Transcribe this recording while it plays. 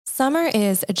Summer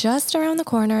is just around the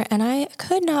corner, and I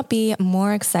could not be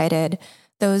more excited.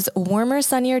 Those warmer,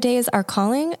 sunnier days are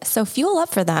calling, so fuel up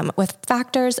for them with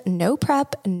Factor's no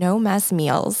prep, no mess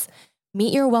meals.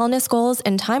 Meet your wellness goals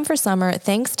in time for summer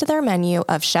thanks to their menu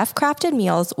of chef-crafted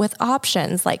meals with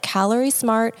options like Calorie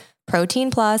Smart, Protein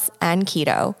Plus, and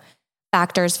Keto.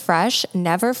 Factor's fresh,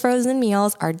 never frozen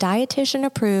meals are dietitian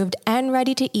approved and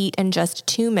ready to eat in just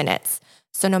 2 minutes.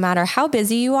 So no matter how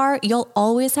busy you are, you'll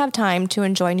always have time to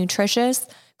enjoy nutritious,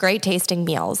 great tasting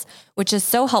meals, which is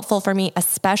so helpful for me,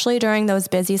 especially during those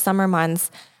busy summer months.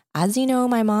 As you know,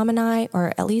 my mom and I,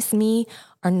 or at least me,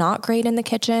 are not great in the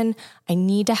kitchen. I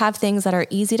need to have things that are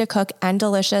easy to cook and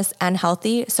delicious and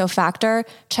healthy, so Factor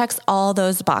checks all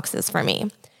those boxes for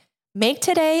me. Make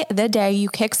today the day you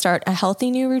kickstart a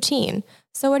healthy new routine.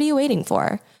 So what are you waiting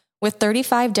for? With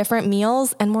 35 different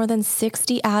meals and more than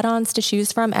 60 add-ons to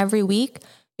choose from every week,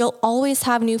 you'll always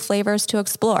have new flavors to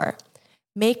explore.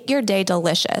 Make your day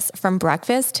delicious from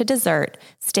breakfast to dessert.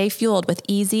 Stay fueled with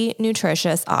easy,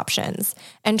 nutritious options.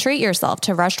 And treat yourself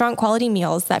to restaurant-quality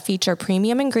meals that feature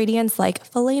premium ingredients like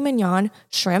filet mignon,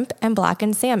 shrimp, and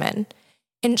blackened salmon.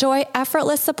 Enjoy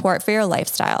effortless support for your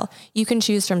lifestyle. You can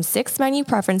choose from 6 menu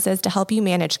preferences to help you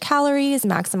manage calories,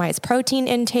 maximize protein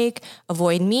intake,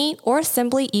 avoid meat, or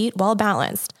simply eat well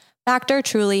balanced. Factor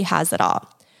truly has it all.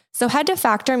 So head to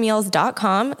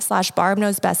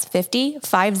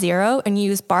factormeals.com/BarbKnowsBest50 and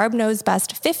use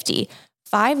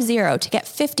BarbKnowsBest50 to get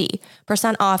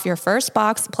 50% off your first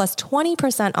box plus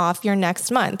 20% off your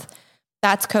next month.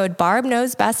 That's code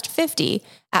BarbKnowsBest50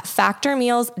 at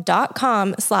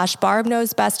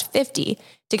factormeals.com/BarbKnowsBest50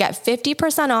 to get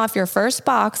 50% off your first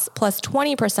box plus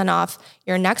 20% off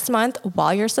your next month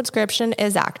while your subscription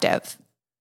is active.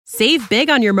 Save big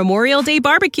on your Memorial Day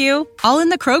barbecue, all in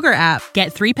the Kroger app.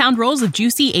 Get 3-pound rolls of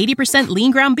juicy 80%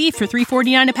 lean ground beef for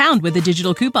 $3.49 a pound with a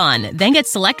digital coupon. Then get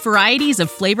select varieties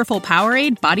of flavorful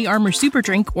Powerade, Body Armor Super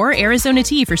Drink, or Arizona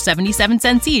tea for 77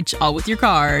 cents each, all with your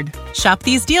card. Shop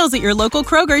these deals at your local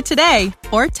Kroger today,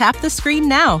 or tap the screen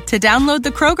now to download the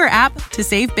Kroger app to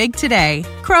save big today.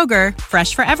 Kroger,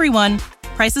 fresh for everyone.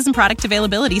 Prices and product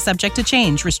availability subject to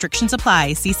change. Restrictions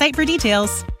apply. See site for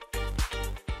details.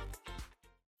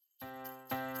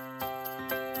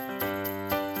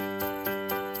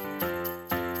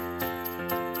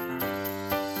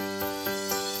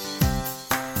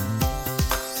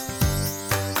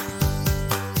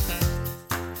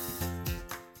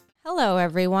 Hello,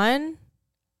 everyone.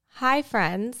 Hi,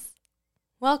 friends.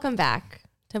 Welcome back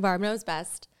to Barb Knows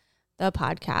Best, the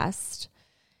podcast.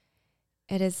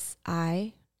 It is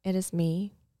I. It is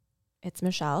me. It's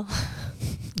Michelle.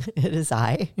 It is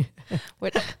I.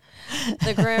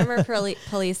 The grammar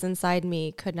police inside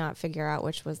me could not figure out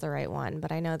which was the right one,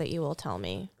 but I know that you will tell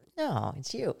me. No,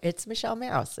 it's you. It's Michelle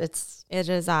Mouse. It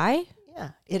is I?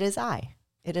 Yeah, it is I.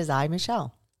 It is I,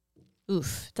 Michelle.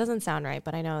 Oof. Doesn't sound right,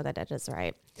 but I know that it is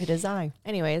right. It is I.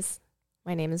 Anyways,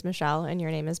 my name is Michelle and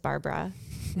your name is Barbara,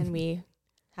 and we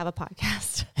have a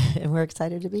podcast. And we're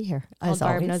excited to be here. Called As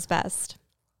Barb always. Knows Best.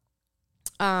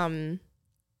 How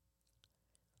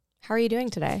are you doing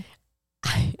today?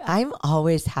 I'm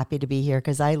always happy to be here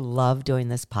because I love doing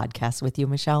this podcast with you,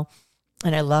 Michelle.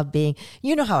 And I love being,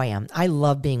 you know how I am. I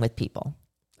love being with people.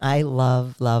 I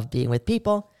love being with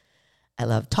people. I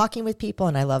love talking with people.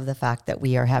 And I love the fact that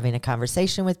we are having a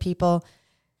conversation with people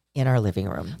in our living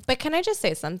room. But can I just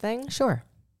say something? Sure.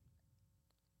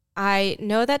 I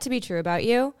know that to be true about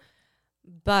you,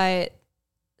 but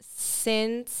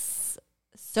since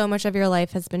so much of your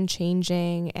life has been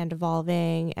changing and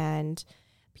evolving and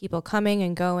people coming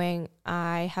and going,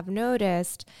 I have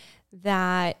noticed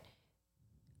that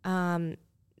now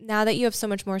that you have so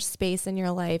much more space in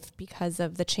your life because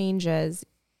of the changes,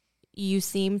 you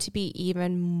seem to be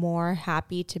even more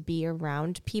happy to be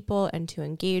around people and to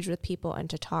engage with people and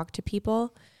to talk to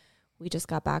people. We just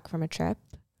got back from a trip.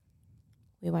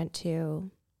 We went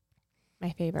to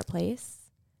my favorite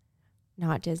place,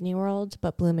 not Disney World,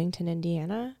 but Bloomington,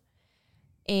 Indiana.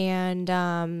 And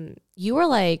you were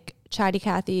like Chatty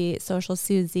Cathy, Social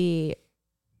Susie.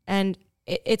 And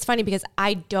it's funny because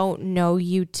I don't know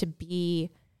you to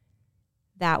be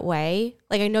that way.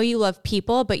 Like, I know you love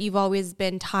people, but you've always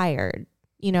been tired.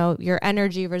 You know, your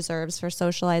energy reserves for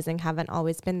socializing haven't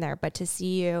always been there. But to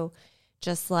see you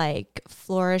just like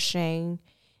flourishing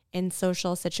in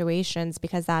social situations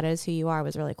because that is who you are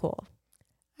was really cool.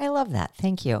 I love that.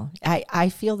 Thank you. I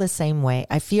feel the same way.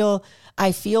 I feel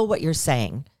what you're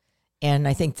saying. And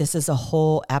I think this is a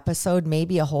whole episode,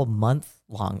 maybe a whole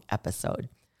month-long episode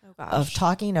of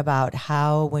talking about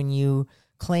how when you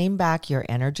claim back your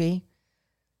energy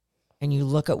and you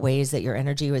look at ways that your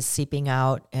energy was seeping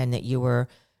out and that you were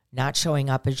not showing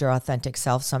up as your authentic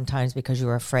self sometimes because you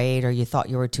were afraid or you thought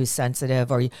you were too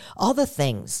sensitive or all the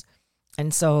things.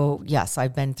 And so, yes,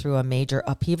 I've been through a major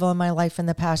upheaval in my life in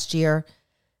the past year.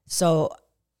 So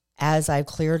as I've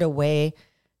cleared away,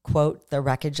 quote, the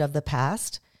wreckage of the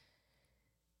past,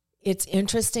 it's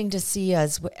interesting to see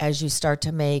as you start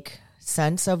to make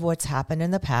sense of what's happened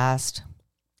in the past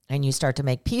and you start to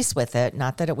make peace with it,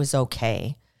 not that it was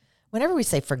okay. Whenever we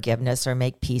say forgiveness or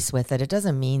make peace with it, it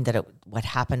doesn't mean that what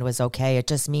happened was okay. It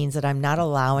just means that I'm not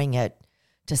allowing it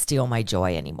to steal my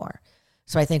joy anymore.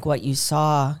 So I think what you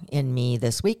saw in me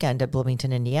this weekend at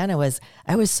Bloomington, Indiana was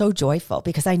I was so joyful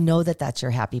because I know that that's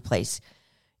your happy place.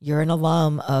 You're an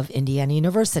alum of Indiana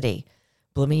University.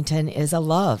 Bloomington is a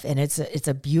love, and it's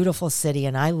a beautiful city,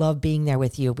 and I love being there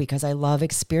with you because I love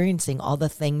experiencing all the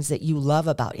things that you love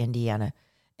about Indiana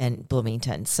and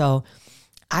Bloomington. So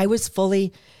I was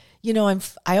fully,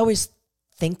 I always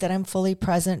think that I'm fully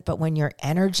present, but when your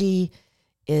energy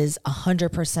is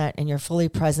 100% and you're fully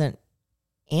present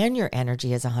and your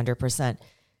energy is 100%,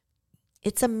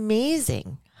 it's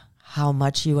amazing how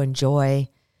much you enjoy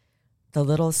the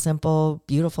little simple,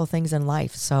 beautiful things in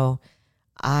life. So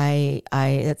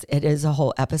it is a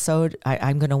whole episode.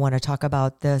 I'm going to want to talk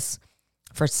about this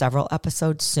for several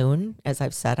episodes soon. As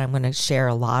I've said, I'm going to share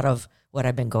a lot of what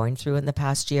I've been going through in the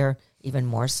past year, even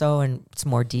more so, and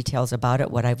some more details about it,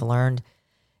 what I've learned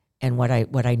and what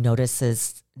I notice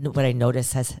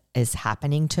is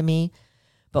happening to me.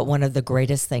 But one of the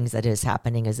greatest things that is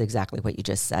happening is exactly what you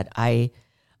just said. I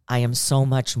am so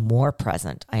much more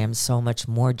present. I am so much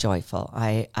more joyful.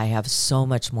 I have so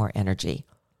much more energy.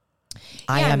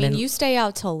 Yeah, you stay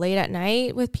out till late at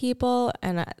night with people,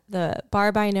 and the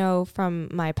Barb I know from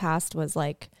my past was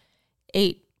like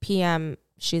 8 p.m.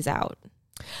 she's out.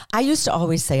 I used to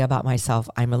always say about myself,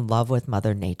 I'm in love with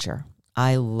Mother Nature.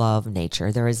 I love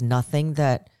nature. There is nothing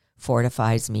that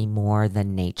fortifies me more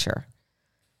than nature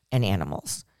and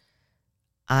animals.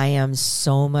 I am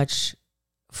so much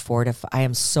fortified. I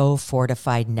am so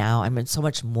fortified now. I'm so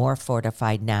much more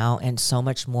fortified now and so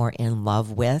much more in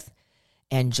love with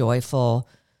and joyful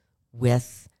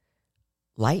with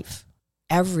life,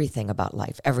 everything about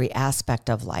life, every aspect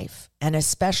of life. And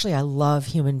especially I love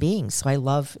human beings.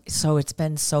 So it's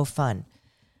been so fun.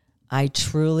 I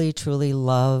truly, truly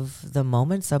love the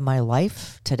moments of my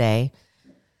life today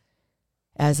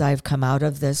as I've come out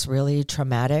of this really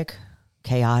traumatic,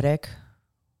 chaotic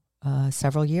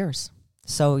several years.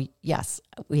 So yes,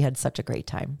 we had such a great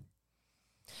time.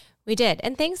 We did.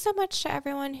 And thanks so much to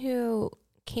everyone who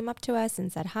came up to us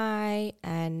and said hi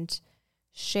and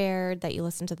shared that you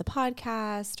listened to the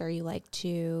podcast or you like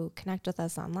to connect with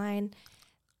us online.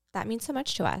 That means so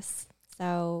much to us.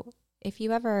 So if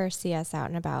you ever see us out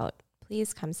and about,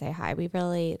 please come say hi.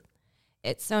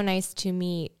 It's so nice to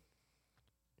meet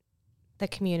the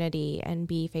community and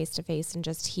be face to face and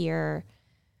just hear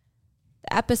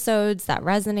the episodes that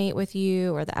resonate with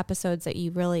you or the episodes that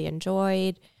you really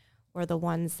enjoyed or the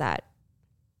ones that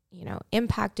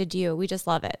impacted you. We just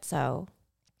love it. So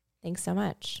thanks so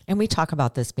much. And we talk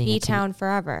about this being E-Town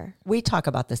forever. We talk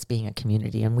about this being a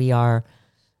community, and we are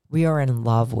in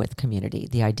love with community.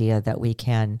 The idea that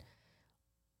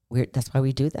that's why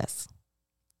we do this.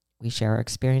 We share our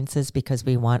experiences because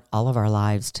we want all of our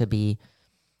lives to be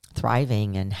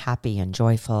thriving and happy and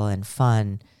joyful and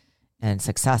fun and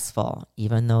successful.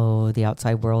 Even though the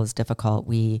outside world is difficult,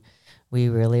 we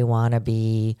really want to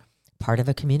be part of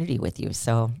a community with you.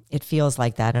 So it feels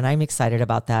like that. And I'm excited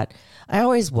about that. I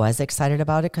always was excited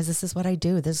about it because this is what I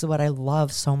do. This is what I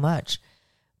love so much.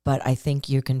 But I think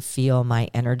you can feel my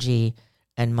energy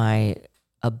and my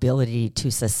ability to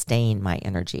sustain my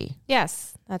energy.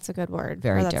 Yes, that's a good word.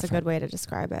 Very that's different. a good way to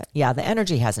describe it. Yeah, the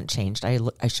energy hasn't changed.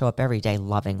 I show up every day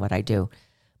loving what I do.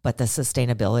 But the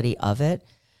sustainability of it,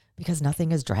 because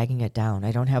nothing is dragging it down.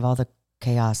 I don't have all the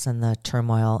chaos and the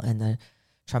turmoil and the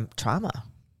trauma.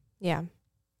 Yeah.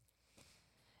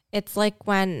 It's like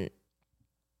when,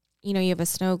 you have a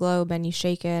snow globe and you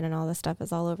shake it and all the stuff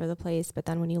is all over the place. But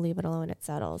then when you leave it alone, it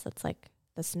settles. It's like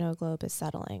the snow globe is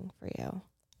settling for you.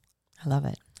 I love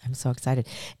it. I'm so excited.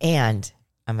 And,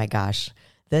 oh my gosh,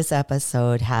 this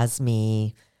episode has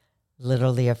me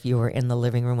literally, if you were in the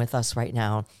living room with us right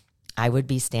now, I would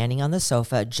be standing on the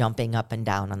sofa, jumping up and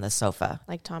down on the sofa.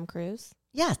 Like Tom Cruise?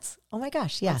 Yes. Oh my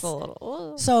gosh. Yes. That's a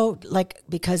little. So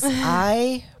because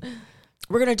we're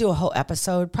going to do a whole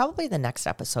episode, probably the next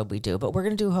episode we do, but we're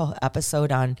going to do a whole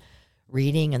episode on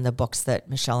reading and the books that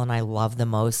Michelle and I love the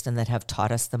most and that have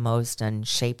taught us the most and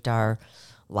shaped our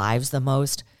lives the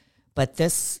most. But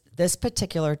this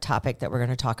particular topic that we're going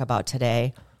to talk about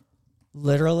today,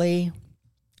 literally,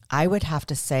 I would have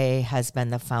to say has been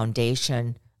the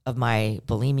foundation of my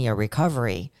bulimia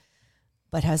recovery,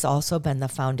 but has also been the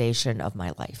foundation of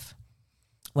my life.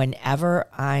 Whenever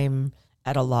I'm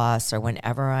at a loss or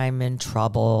whenever I'm in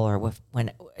trouble or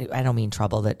when I don't mean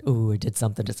trouble that, I did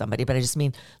something to somebody, but I just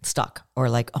mean stuck or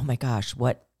like, oh my gosh,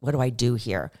 what do I do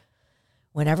here?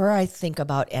 Whenever I think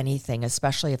about anything,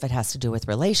 especially if it has to do with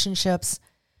relationships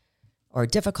or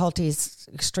difficulties,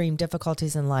 extreme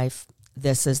difficulties in life,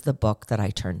 this is the book that I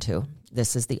turn to.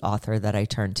 This is the author that I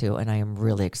turn to. And I am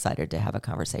really excited to have a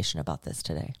conversation about this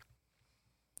today.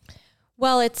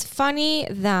 Well, it's funny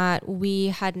that we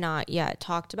had not yet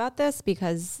talked about this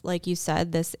because, like you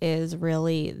said, this is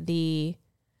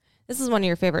one of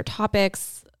your favorite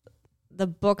topics. The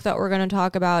book that we're going to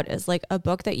talk about is like a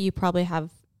book that you probably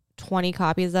have 20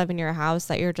 copies of in your house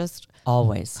that you're just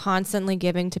always constantly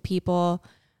giving to people.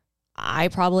 I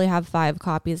probably have 5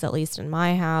 copies at least in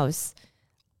my house.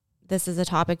 This is a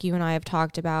topic you and I have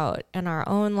talked about in our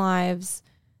own lives.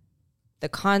 The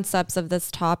concepts of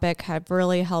this topic have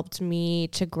really helped me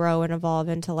to grow and evolve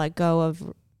and to let go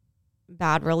of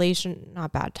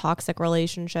toxic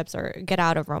relationships or get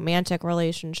out of romantic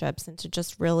relationships and to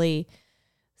just really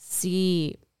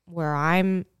see where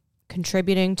I'm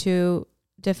contributing to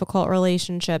difficult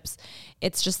relationships.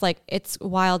 It's just like, it's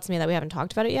wild to me that we haven't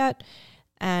talked about it yet.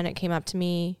 And it came up to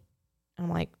me and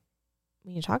I'm like,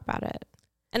 we need to talk about it.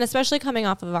 And especially coming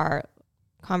off of our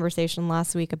conversation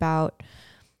last week about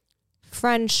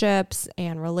friendships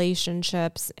and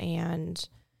relationships and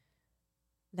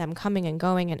them coming and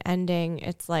going and ending.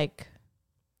 It's like,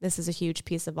 this is a huge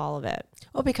piece of all of it.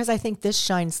 Well, because I think this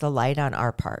shines the light on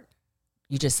our part.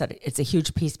 You just said it. It's a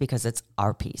huge piece because it's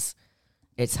our piece.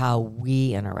 It's how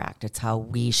we interact. It's how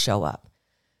we show up.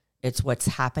 It's what's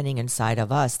happening inside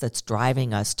of us that's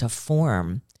driving us to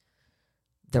form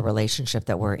the relationship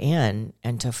that we're in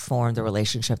and to form the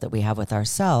relationship that we have with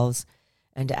ourselves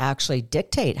and to actually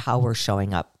dictate how we're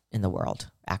showing up in the world,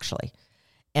 actually.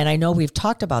 And I know we've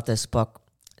talked about this book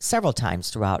several times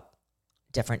throughout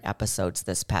different episodes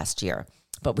this past year,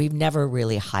 but we've never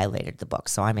really highlighted the book.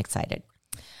 So I'm excited.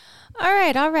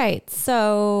 All right.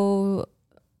 So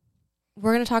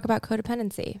we're going to talk about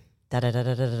codependency.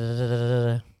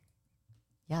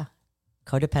 Yeah.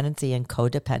 Codependency and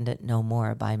Codependent No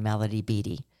More by Melody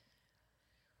Beattie.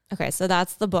 Okay, so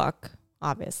that's the book,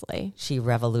 obviously. She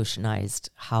revolutionized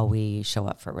how we show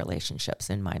up for relationships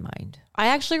in my mind. I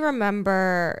actually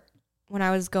remember when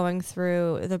I was going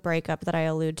through the breakup that I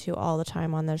allude to all the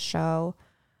time on this show,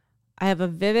 I have a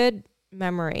vivid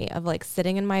memory of like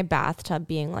sitting in my bathtub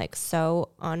being like so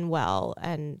unwell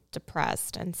and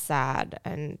depressed and sad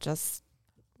and just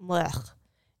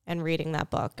and reading that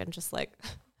book and just like,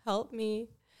 help me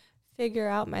figure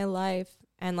out my life.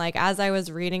 And like, as I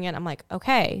was reading it, I'm like,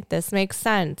 okay, this makes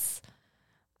sense.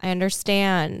 I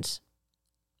understand.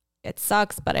 It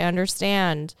sucks, but I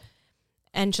understand.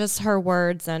 And just her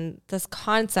words and this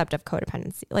concept of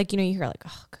codependency. Like, you know, you hear like,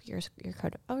 oh, you're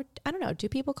oh, I don't know. Do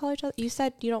people call each other? You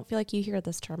said you don't feel like you hear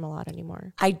this term a lot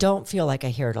anymore. I don't feel like I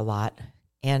hear it a lot.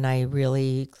 And I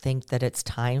really think that it's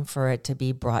time for it to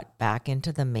be brought back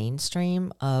into the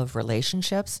mainstream of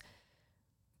relationships.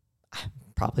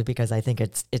 Probably because I think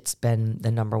it's been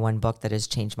the number one book that has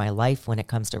changed my life when it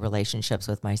comes to relationships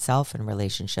with myself and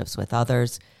relationships with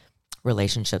others,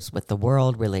 relationships with the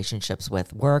world, relationships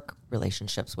with work,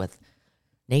 relationships with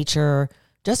nature,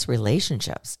 just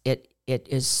relationships. It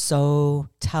is so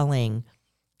telling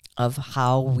of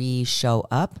how we show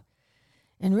up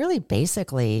and really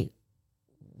basically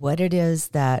what it is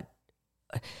that,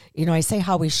 you know, I say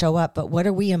how we show up, but what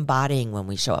are we embodying when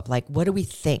we show up? Like, what do we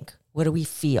think? What do we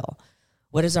feel?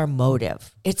 What is our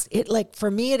motive? It like, for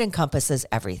me, it encompasses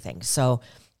everything. So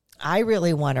I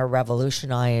really want to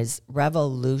revolutionize. Is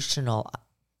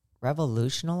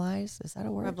that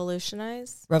a word?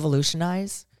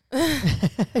 Revolutionize.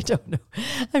 I don't know.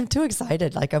 I'm too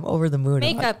excited. Like, I'm over the moon.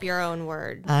 Make up your own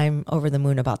word. I'm over the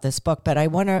moon about this book, but I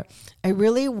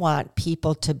really want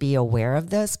people to be aware of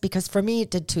this because for me, it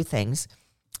did two things.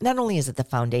 Not only is it the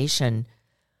foundation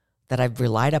that I've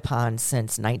relied upon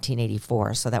since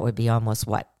 1984. So that would be almost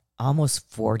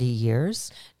 40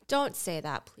 years. Don't say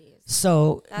that, please.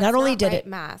 So That's not only not did right it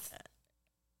math.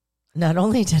 Not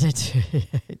only did it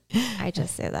I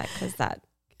just say that because that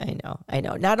I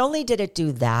know. Not only did it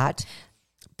do that,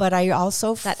 but I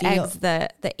also that eggs the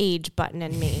age button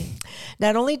in me.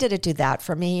 Not only did it do that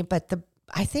for me, but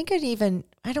I think it even,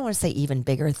 I don't want to say even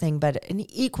bigger thing, but an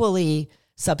equally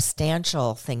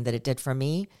substantial thing that it did for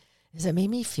me is it made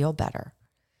me feel better.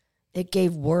 It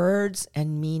gave words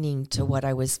and meaning to what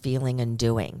I was feeling and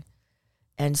doing.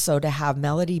 And so to have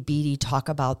Melody Beattie talk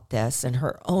about this and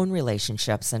her own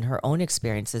relationships and her own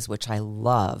experiences, which I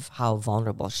love how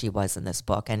vulnerable she was in this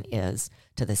book and is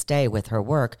to this day with her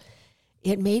work,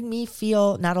 it made me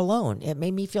feel not alone. It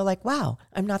made me feel like, wow,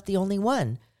 I'm not the only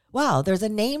one. Wow, there's a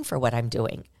name for what I'm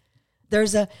doing.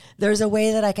 There's a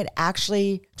way that I could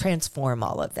actually transform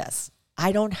all of this.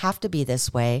 I don't have to be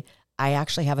this way. I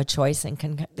actually have a choice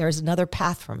and there's another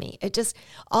path for me. It just,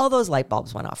 all those light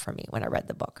bulbs went off for me when I read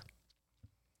the book.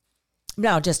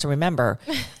 Now, just to remember,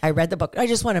 I read the book. I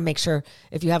just want to make sure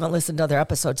if you haven't listened to other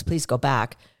episodes, please go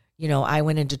back. You know, I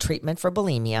went into treatment for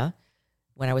bulimia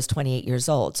when I was 28 years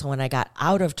old. So when I got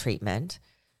out of treatment,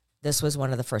 this was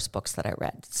one of the first books that I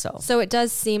read. So it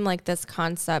does seem like this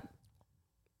concept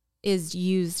is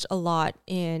used a lot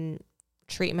in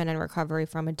treatment and recovery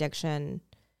from addiction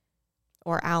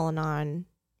or Al-Anon,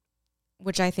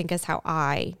 which I think is how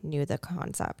I knew the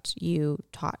concept. You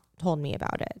told me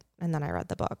about it, and then I read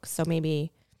the book. So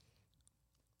maybe,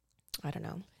 I don't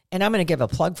know. And I'm going to give a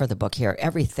plug for the book here.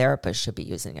 Every therapist should be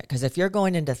using it, because if you're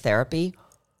going into therapy,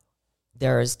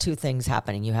 there's two things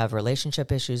happening. You have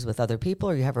relationship issues with other people,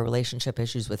 or you have a relationship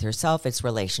issues with yourself. It's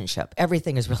relationship.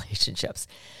 Everything is relationships.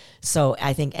 So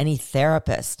I think any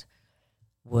therapist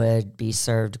would be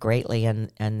served greatly, and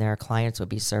their clients would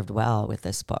be served well with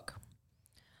this book.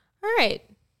 All right.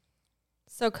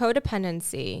 So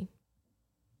codependency,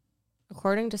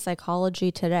 according to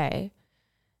Psychology Today,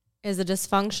 is a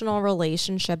dysfunctional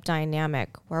relationship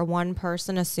dynamic where one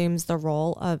person assumes the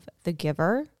role of the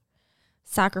giver,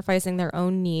 sacrificing their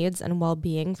own needs and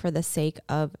well-being for the sake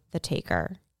of the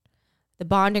taker. The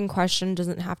bond in question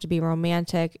doesn't have to be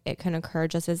romantic. It can occur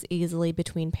just as easily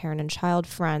between parent and child,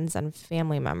 friends, and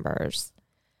family members.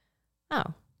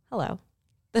 Oh, hello.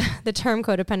 The term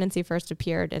codependency first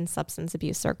appeared in substance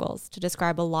abuse circles to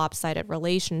describe a lopsided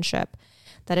relationship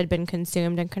that had been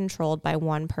consumed and controlled by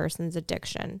one person's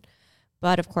addiction.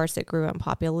 But of course, it grew in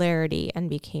popularity and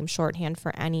became shorthand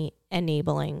for any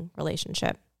enabling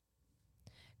relationship.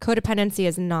 Codependency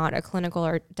is not a clinical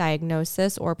or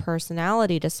diagnosis or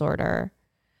personality disorder,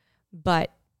 but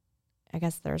I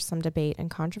guess there's some debate and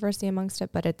controversy amongst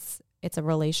it, but it's a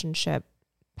relationship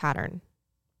pattern.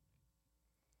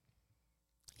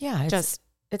 Yeah, it's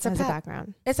a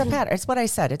background. It's a pattern. It's what I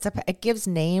said. It gives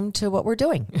name to what we're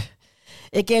doing.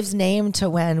 It gives name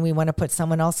to when we want to put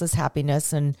someone else's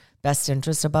happiness and best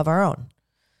interest above our own.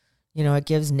 You know, it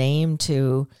gives name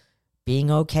to being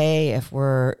okay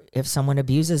if someone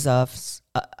abuses us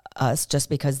just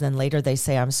because then later they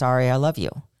say, I'm sorry, I love you.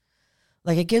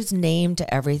 Like, it gives name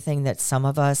to everything that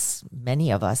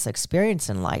many of us experience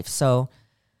in life. So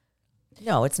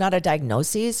no, it's not a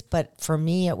diagnosis, but for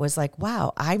me, it was like,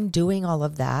 wow, I'm doing all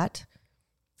of that.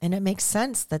 And it makes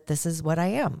sense that this is what I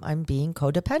am. I'm being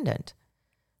codependent.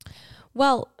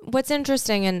 Well, what's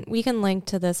interesting, and we can link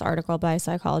to this article by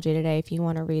Psychology Today if you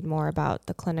want to read more about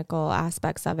the clinical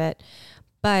aspects of it.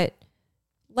 But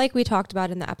like we talked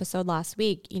about in the episode last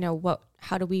week, you know,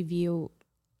 how do we view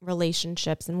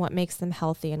relationships and what makes them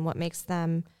healthy and what makes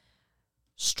them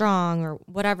strong, or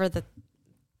whatever the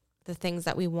things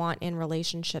that we want in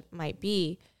relationship might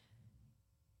be.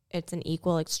 It's an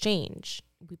equal exchange.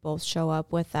 We both show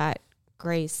up with that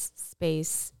grace,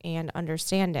 space, and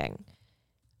understanding.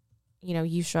 You know,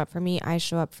 you show up for me, I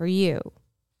show up for you.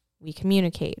 We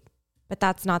communicate. But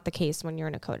that's not the case when you're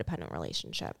in a codependent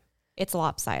relationship. It's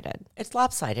lopsided. It's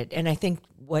lopsided. And I think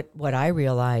what I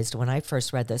realized when I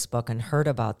first read this book and heard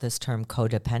about this term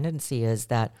codependency is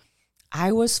that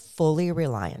I was fully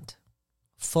reliant,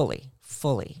 fully,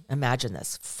 imagine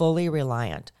this, fully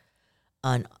reliant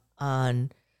on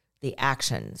the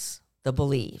actions, the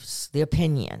beliefs, the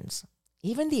opinions,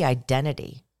 even the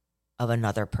identity of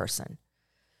another person.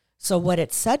 So what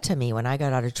it said to me when I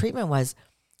got out of treatment was,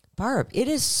 Barb, it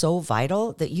is so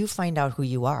vital that you find out who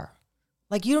you are.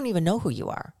 Like, you don't even know who you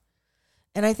are.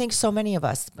 And I think so many of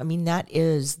us, I mean, that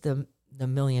is the $1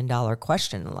 million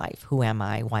question in life. Who am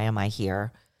I? Why am I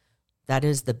here? That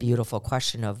is the beautiful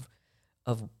question of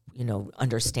you know,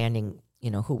 understanding,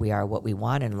 you know, who we are, what we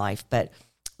want in life. But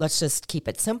let's just keep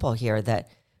it simple here, that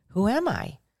who am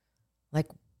I? Like,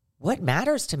 what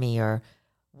matters to me, or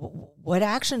what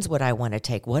actions would I want to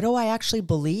take? What do I actually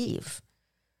believe?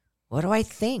 What do I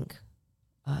think?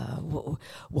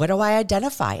 What do I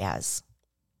identify as?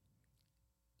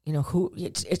 You know,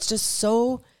 it's just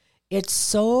so,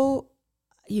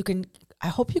 I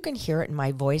hope you can hear it in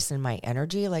my voice and my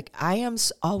energy. Like, I am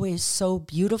always so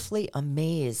beautifully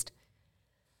amazed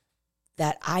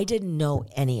that I didn't know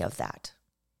any of that.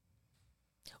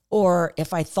 Or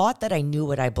if I thought that I knew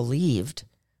what I believed,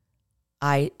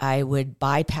 I would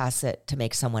bypass it to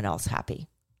make someone else happy.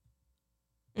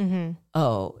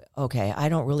 Oh, okay. I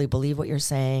don't really believe what you're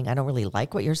saying. I don't really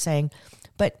like what you're saying,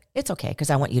 but it's okay because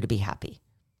I want you to be happy,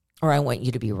 or I want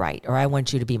you to be right, or I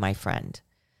want you to be my friend.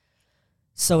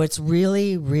 So it's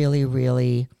really, really,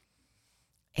 really,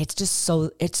 I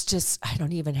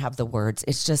don't even have the words.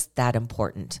 It's just that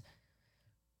important.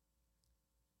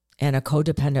 And a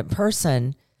codependent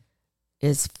person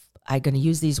I'm going to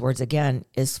use these words again,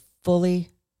 is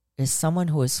someone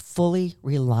who is fully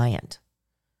reliant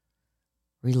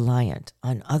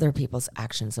on other people's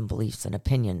actions and beliefs and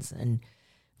opinions and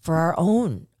for our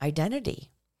own identity.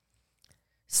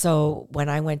 So when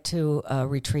I went to a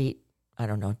retreat, I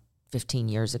don't know, 15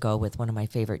 years ago with one of my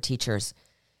favorite teachers,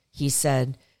 he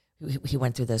said, he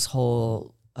went through this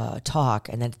whole talk,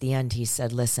 and then at the end he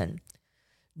said, listen,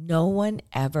 no one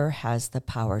ever has the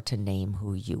power to name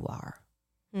who you are.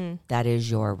 That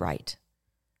is your right.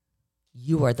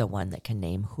 You are the one that can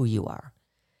name who you are.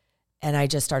 And I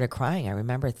just started crying. I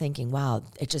remember thinking, wow,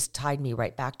 it just tied me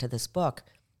right back to this book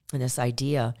and this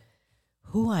idea,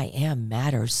 who I am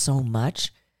matters so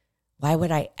much. Why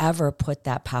would I ever put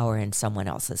that power in someone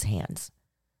else's hands?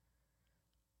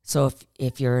 So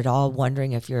if you're at all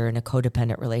wondering if you're in a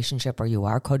codependent relationship, or you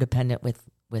are codependent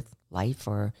with life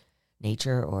or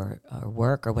nature or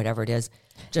work or whatever it is,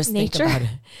 just think about it.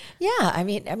 Yeah, I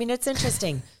mean, it's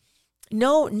interesting.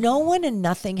 No one and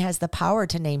nothing has the power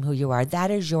to name who you are. That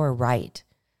is your right.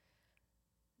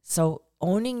 So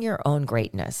owning your own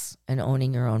greatness and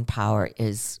owning your own power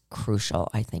is crucial,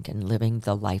 I think, in living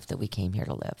the life that we came here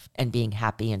to live, and being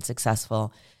happy and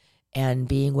successful and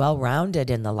being well-rounded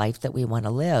in the life that we want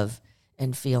to live,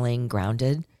 and feeling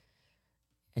grounded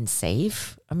and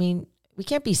safe. I mean, we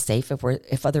can't be safe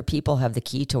if other people have the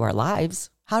key to our lives.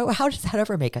 How does that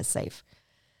ever make us safe?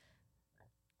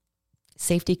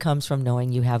 Safety comes from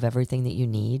knowing you have everything that you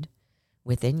need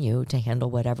within you to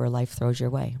handle whatever life throws your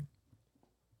way.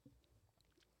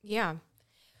 Yeah.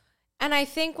 And I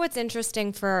think what's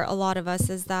interesting for a lot of us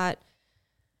is that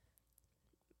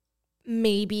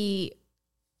maybe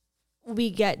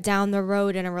we get down the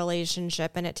road in a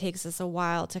relationship and it takes us a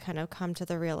while to kind of come to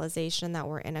the realization that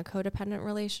we're in a codependent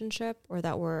relationship, or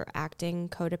that we're acting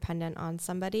codependent on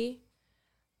somebody.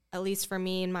 At least for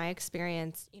me, in my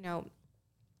experience,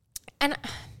 and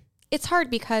it's hard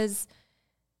because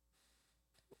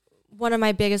one of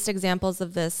my biggest examples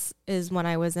of this is when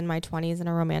I was in my 20s in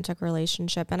a romantic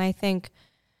relationship. And I think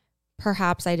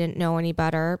perhaps I didn't know any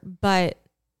better, but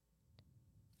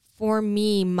for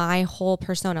me, my whole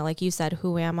persona, like you said,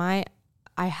 who am I?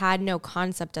 I had no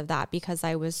concept of that because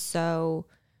I was so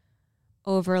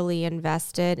overly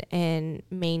invested in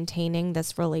maintaining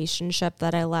this relationship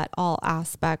that I let all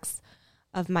aspects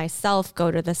of myself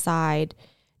go to the side.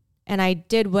 And I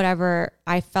did whatever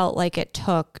I felt like it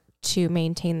took to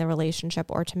maintain the relationship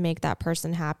or to make that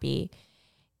person happy.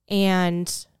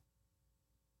 And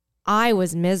I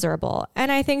was miserable.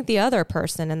 And I think the other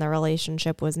person in the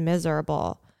relationship was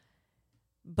miserable.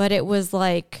 But it was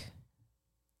like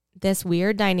this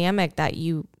weird dynamic that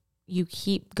you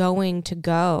keep going to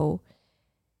go.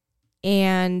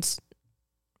 And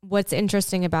what's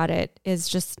interesting about it is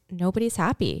just nobody's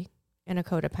happy in a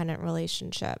codependent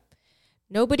relationship.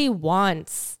 Nobody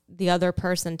wants the other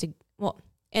person to,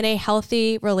 in a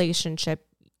healthy relationship,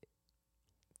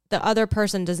 the other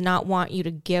person does not want you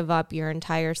to give up your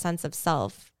entire sense of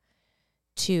self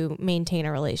to maintain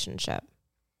a relationship.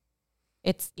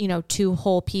 It's, two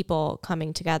whole people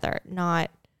coming together, not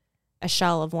a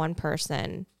shell of one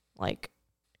person, like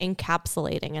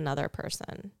encapsulating another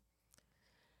person.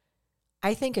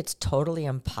 I think it's totally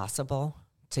impossible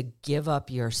to give up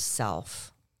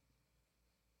yourself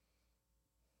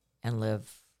and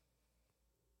live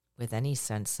with any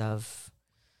sense of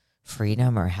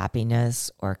freedom or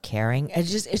happiness or caring.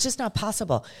 It's just not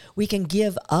possible. We can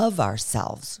give of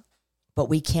ourselves, but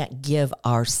we can't give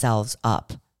ourselves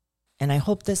up. And I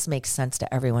hope this makes sense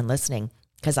to everyone listening,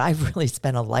 because I've really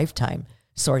spent a lifetime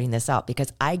sorting this out,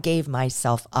 because I gave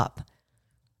myself up.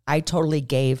 I totally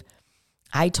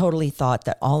thought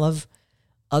that all of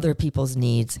other people's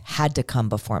needs had to come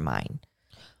before mine.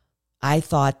 I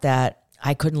thought that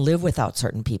I couldn't live without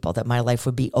certain people, that my life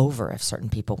would be over if certain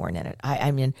people weren't in it.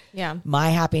 My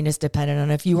happiness depended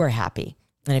on if you were happy.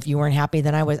 And if you weren't happy,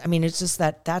 then it's just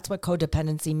that's what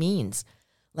codependency means.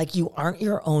 Like, you aren't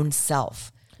your own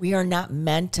self. We are not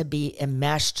meant to be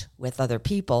enmeshed with other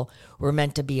people. We're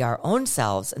meant to be our own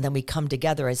selves. And then we come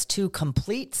together as two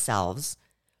complete selves.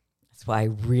 That's why I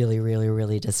really, really,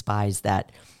 really despise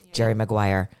that Jerry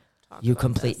Maguire, you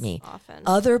complete me. Often.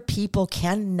 Other people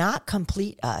cannot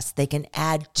complete us. They can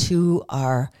add to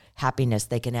our happiness.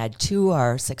 They can add to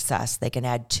our success. They can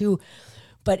add to,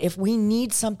 But if we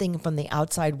need something from the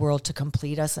outside world to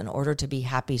complete us in order to be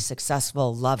happy,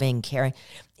 successful, loving, caring,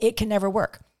 it can never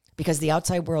work because the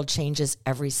outside world changes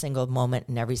every single moment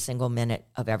and every single minute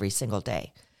of every single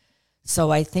day.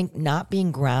 So I think not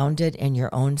being grounded in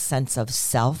your own sense of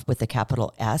self with a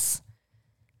capital S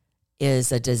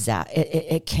is a disaster.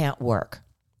 It can't work.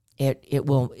 It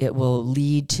will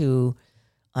lead to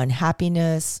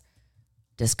unhappiness,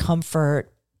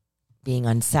 discomfort, being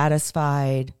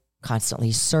unsatisfied,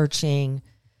 constantly searching.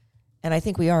 And I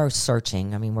think we are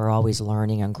searching. I mean, we're always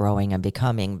learning and growing and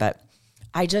becoming, but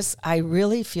I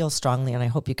really feel strongly, and I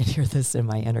hope you can hear this in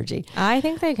my energy. I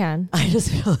think they can. I just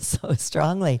feel so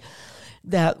strongly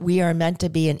that we are meant to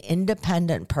be an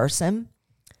independent person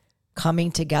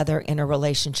coming together in a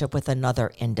relationship with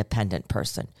another independent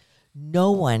person.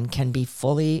 No one can be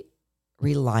fully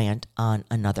reliant on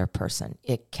another person.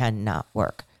 It cannot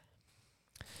work.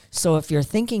 So if you're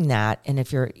thinking that, and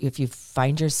if you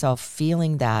find yourself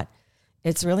feeling that,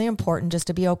 it's really important just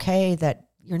to be okay that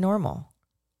you're normal.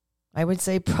 I would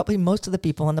say probably most of the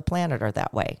people on the planet are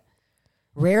that way.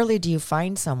 Rarely do you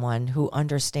find someone who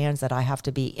understands that I have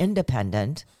to be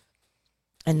independent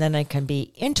and then I can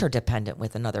be interdependent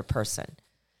with another person.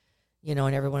 You know,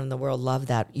 and everyone in the world loved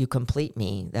that "you complete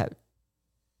me," that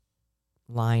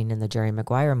line in the Jerry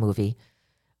Maguire movie.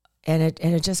 And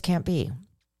it just can't be.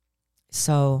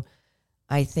 So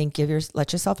I think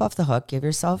let yourself off the hook, give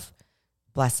yourself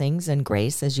blessings and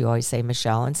grace, as you always say,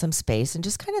 Michelle, and some space, and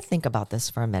just kind of think about this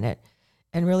for a minute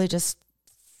and really just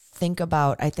think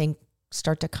about, I think,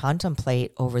 start to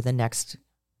contemplate over the next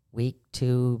week,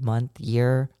 2 month,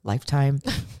 year, lifetime,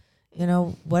 you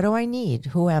know, what do I need?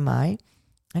 Who am I?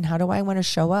 And how do I want to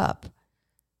show up?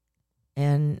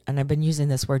 And I've been using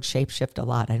this word shapeshift a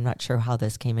lot. I'm not sure how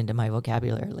this came into my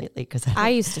vocabulary lately because I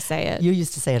used to say it. You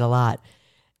used to say it a lot.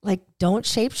 Like, don't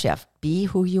shapeshift. Be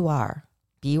who you are.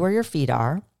 Be where your feet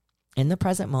are in the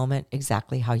present moment,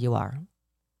 exactly how you are.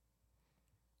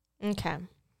 Okay.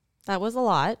 That was a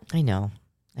lot. I know.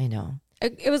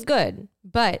 It was good,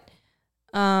 but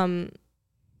now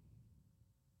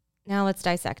let's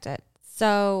dissect it.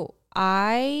 So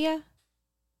I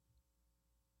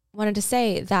wanted to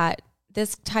say that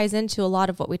this ties into a lot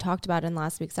of what we talked about in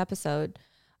last week's episode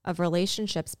of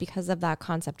relationships because of that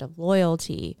concept of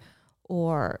loyalty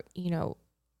or, you know,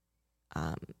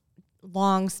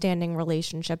 long-standing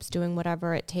relationships, doing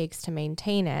whatever it takes to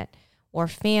maintain it, or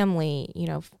family, you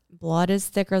know, blood is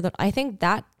thicker than, I think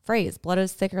that phrase, blood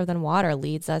is thicker than water,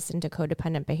 leads us into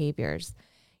codependent behaviors,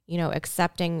 you know,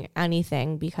 accepting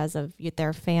anything because of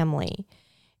their family.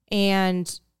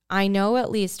 And I know, at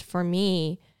least for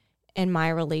me, in my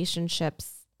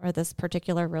relationships, or this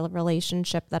particular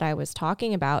relationship that I was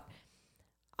talking about,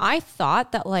 I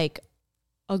thought that like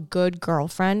a good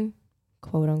girlfriend,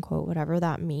 quote unquote, whatever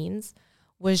that means,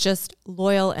 was just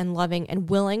loyal and loving and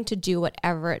willing to do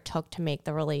whatever it took to make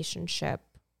the relationship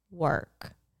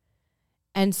work.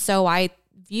 And so I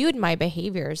viewed my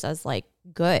behaviors as like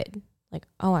good, like,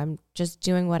 oh, I'm just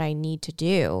doing what I need to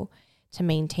do to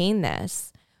maintain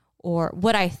this, or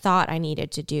what I thought I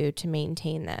needed to do to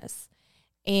maintain this.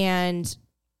 And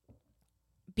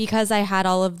because I had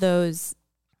all of those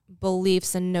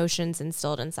beliefs and notions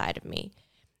instilled inside of me,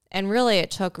 and really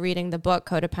it took reading the book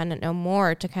Codependent No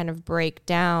More to kind of break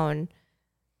down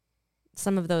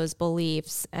some of those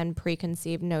beliefs and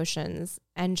preconceived notions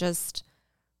and just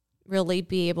really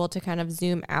be able to kind of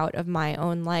zoom out of my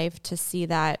own life to see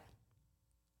that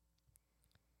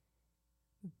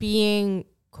being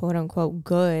quote unquote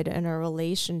good in a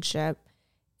relationship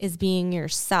is being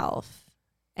yourself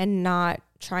and not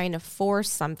trying to force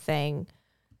something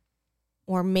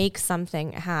or make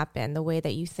something happen the way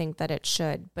that you think that it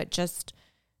should, but just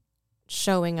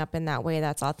showing up in that way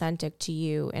that's authentic to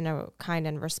you in a kind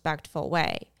and respectful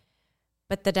way.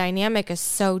 But the dynamic is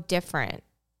so different.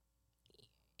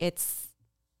 It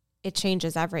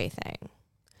changes everything.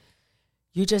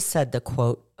 You just said the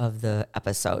quote of the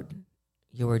episode.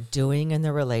 You were doing in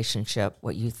the relationship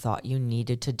what you thought you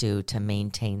needed to do to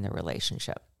maintain the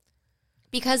relationship.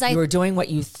 Because you were doing what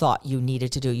you thought you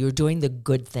needed to do. You were doing the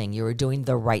good thing. You were doing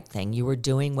the right thing. You were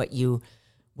doing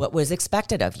what was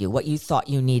expected of you, what you thought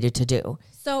you needed to do.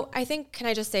 So I think, can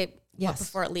I just say, yes,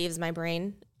 before it leaves my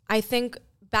brain? I think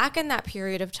back in that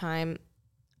period of time,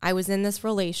 I was in this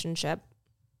relationship.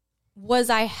 Was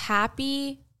I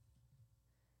happy?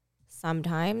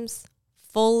 Sometimes.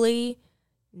 Fully?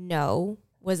 No.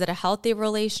 Was it a healthy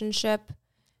relationship?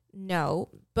 No.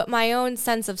 But my own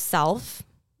sense of self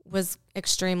was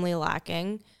extremely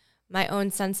lacking. My own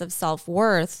sense of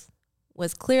self-worth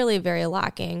was clearly very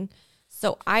lacking.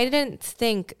 So I didn't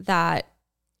think that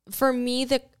for me,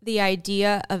 the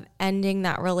idea of ending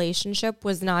that relationship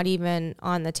was not even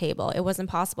on the table. It wasn't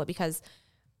possible because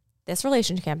this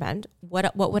relationship can't end.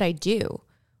 What would I do?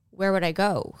 Where would I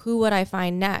go? Who would I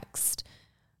find next?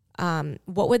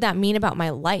 What would that mean about my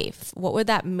life? What would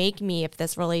that make me if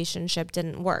this relationship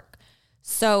didn't work?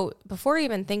 So before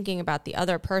even thinking about the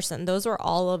other person, those were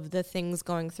all of the things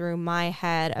going through my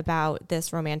head about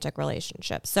this romantic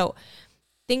relationship. So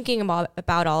thinking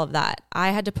about all of that, I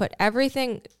had to put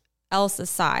everything else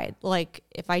aside. Like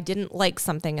if I didn't like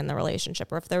something in the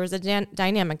relationship, or if there was a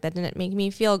dynamic that didn't make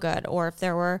me feel good, or if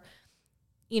there were,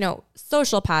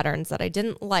 social patterns that I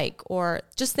didn't like, or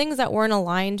just things that weren't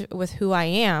aligned with who I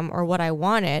am or what I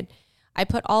wanted, I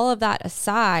put all of that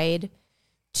aside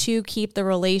to keep the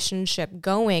relationship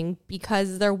going,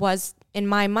 because in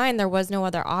my mind, there was no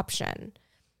other option.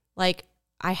 Like,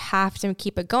 I have to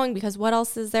keep it going because what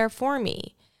else is there for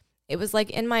me? It was like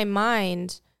in my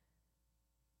mind,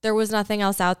 there was nothing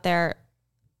else out there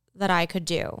that I could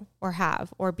do or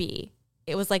have or be.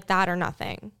 It was like that or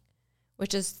nothing,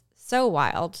 which is so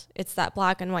wild. It's that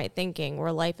black and white thinking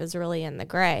where life is really in the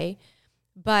gray.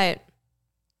 But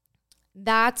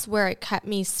that's where it kept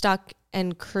me stuck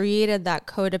and created that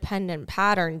codependent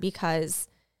pattern, because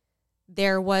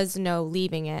there was no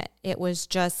leaving it. It was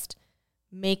just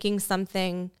making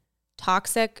something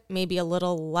toxic, maybe a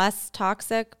little less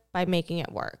toxic, by making it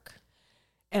work.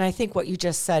 And I think what you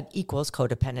just said equals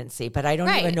codependency, but I don't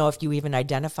even know if you even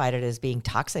identified it as being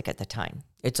toxic at the time.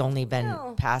 It's only been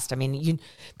passed. I mean,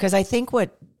 because I think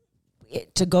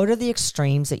to go to the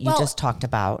extremes that you just talked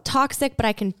about. Toxic, but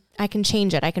I can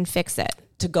change it. I can fix it.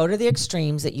 To go to the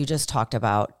extremes that you just talked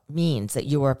about means that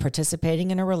you were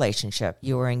participating in a relationship.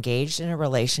 You were engaged in a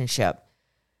relationship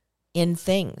in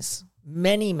things,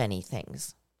 many, many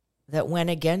things that went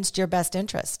against your best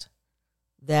interest,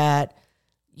 that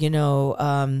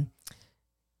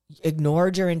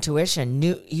ignored your intuition.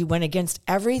 You went against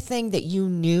everything that you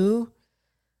knew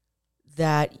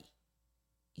that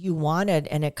you wanted,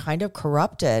 and it kind of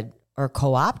corrupted or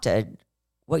co-opted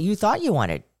what you thought you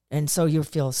wanted. And so you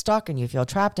feel stuck and you feel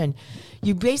trapped, and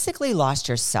you basically lost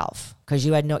yourself because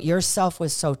yourself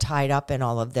was so tied up in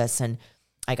all of this. And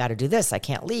I got to do this. I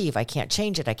can't leave. I can't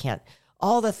change it. I can't,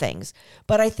 all the things.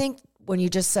 But I think when you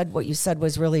just said what you said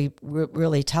was really,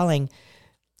 really telling.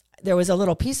 There was a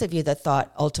little piece of you that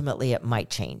thought ultimately it might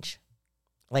change.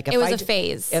 Like if it was a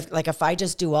phase. If I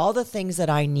just do all the things that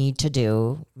I need to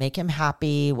do, make him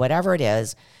happy, whatever it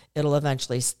is, it'll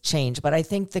eventually change. But I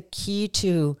think the key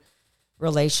to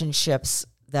relationships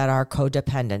that are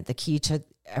codependent, the key to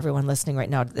everyone listening right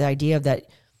now, the idea that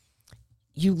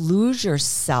you lose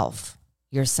yourself,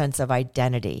 your sense of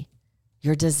identity,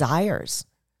 your desires.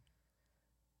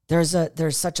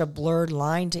 There's such a blurred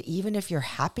line to even if you're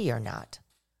happy or not.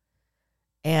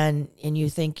 And you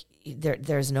think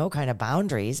there's no kind of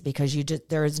boundaries because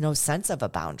there is no sense of a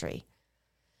boundary.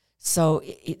 So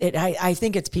I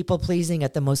think it's people pleasing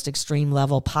at the most extreme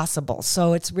level possible.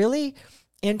 So it's really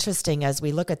interesting as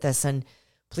we look at this, and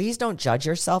please don't judge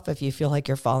yourself if you feel like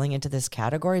you're falling into this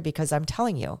category, because I'm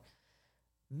telling you,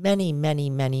 many,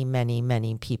 many, many, many,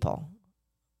 many people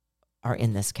are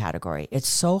in this category. It's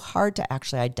so hard to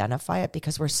actually identify it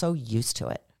because we're so used to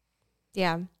it.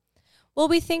 Yeah. Well,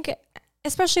 we think,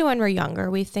 especially when we're younger,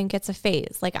 we think it's a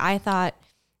phase. Like I thought,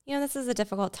 this is a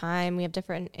difficult time. We have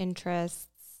different interests.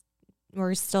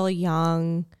 We're still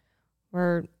young.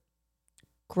 We're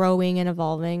growing and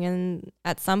evolving. And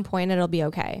at some point it'll be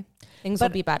okay. Things will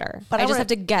be better. But I just have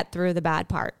to get through the bad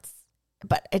parts.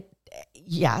 But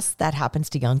yes, that happens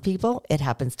to young people. It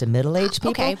happens to middle-aged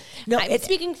people. Okay. No, I'm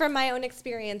speaking from my own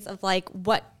experience of like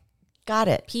what got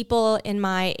it. People in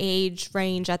my age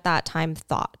range at that time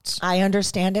thought. I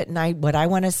understand it. And what I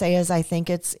want to say is I think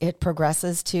it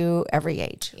progresses to every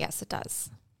age. Yes, it does.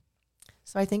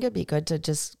 So I think it'd be good to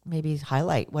just maybe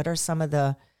highlight what are some of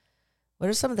the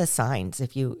signs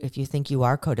if you think you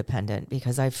are codependent,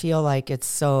 because I feel like it's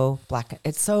so black.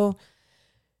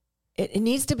 It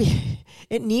needs to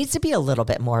be a little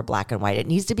bit more black and white. It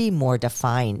needs to be more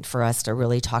defined for us to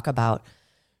really talk about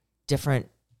different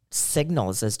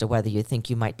signals as to whether you think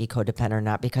you might be codependent or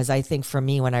not. Because I think for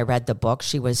me, when I read the book,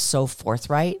 she was so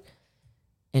forthright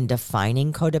in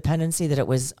defining codependency that it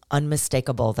was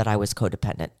unmistakable that I was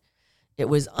codependent. It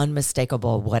was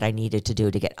unmistakable what I needed to do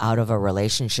to get out of a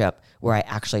relationship where I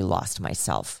actually lost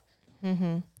myself.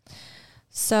 Mm-hmm.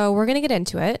 So we're going to get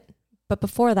into it. But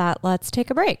before that, let's take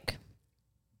a break.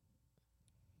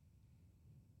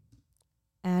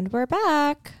 And we're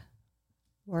back.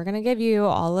 We're going to give you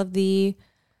all of the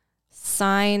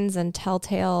signs and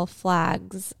telltale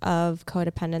flags of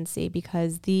codependency,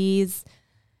 because these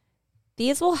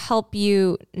These will help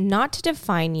you not to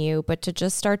define you, but to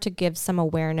just start to give some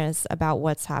awareness about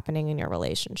what's happening in your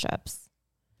relationships.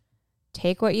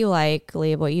 Take what you like,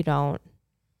 leave what you don't,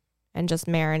 and just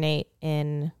marinate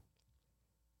in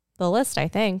the list, I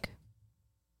think.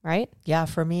 Right? Yeah,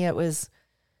 for me, it was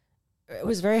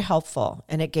very helpful,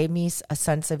 and it gave me a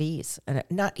sense of ease, and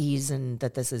not ease in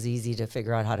that this is easy to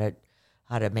figure out how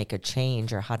to make a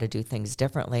change or how to do things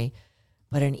differently,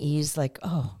 but an ease like,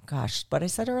 oh gosh, what I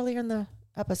said earlier in the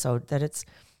episode, that it's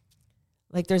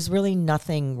like there's really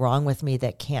nothing wrong with me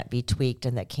that can't be tweaked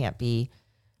and that can't be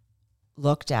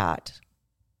looked at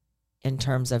in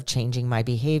terms of changing my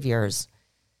behaviors.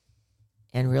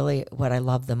 And really what I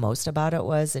loved the most about it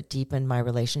was it deepened my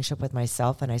relationship with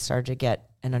myself, and I started to get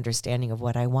an understanding of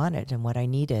what I wanted and what I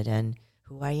needed and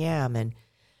who I am. And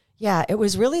yeah, it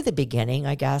was really the beginning,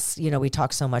 I guess. You know, we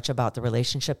talk so much about the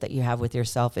relationship that you have with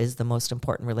yourself is the most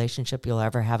important relationship you'll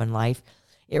ever have in life.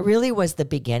 It really was the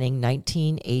beginning,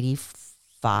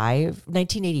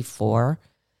 1984,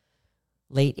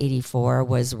 late 84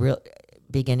 was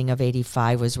beginning of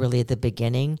 85 was really the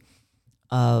beginning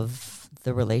of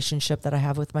the relationship that I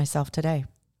have with myself today.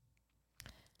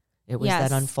 It was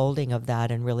that unfolding of that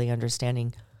and really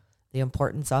understanding the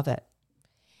importance of it.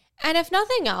 And if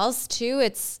nothing else, too,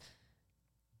 it's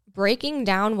breaking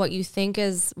down what you think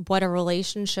is what a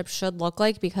relationship should look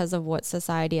like because of what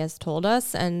society has told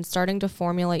us, and starting to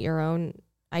formulate your own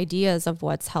ideas of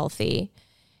what's healthy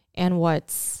and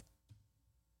what's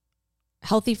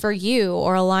healthy for you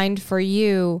or aligned for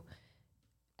you,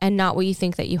 and not what you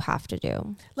think that you have to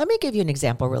do. Let me give you an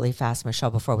example really fast,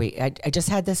 Michelle, before I just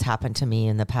had this happen to me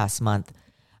in the past month.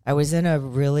 I was in a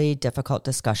really difficult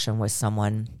discussion with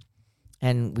someone,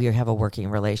 and we have a working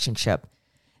relationship.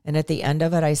 And at the end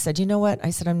of it, I said, you know what? I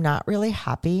said, I'm not really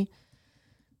happy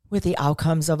with the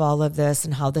outcomes of all of this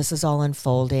and how this is all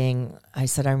unfolding. I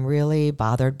said, I'm really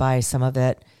bothered by some of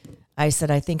it. I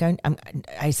said, I think I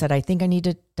need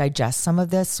to digest some of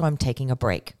this, so I'm taking a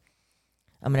break.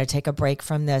 I'm going to take a break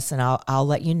from this, and I'll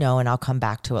let you know, and I'll come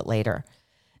back to it later.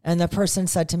 And the person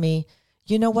said to me,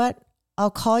 you know what?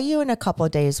 I'll call you in a couple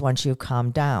of days once you've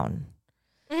calmed down.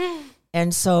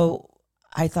 And so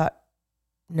I thought,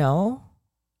 no,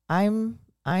 I'm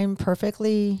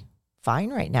perfectly fine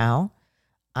right now.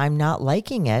 I'm not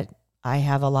liking it. I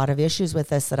have a lot of issues with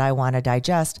this that I want to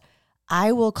digest.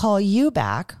 I will call you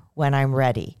back when I'm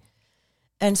ready.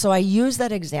 And so I use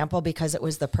that example because it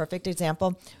was the perfect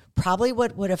example. Probably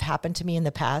what would have happened to me in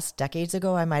the past, decades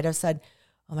ago, I might have said,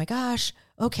 oh my gosh,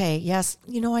 okay, yes,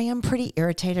 you know, I am pretty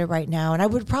irritated right now. And I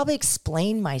would probably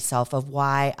explain myself of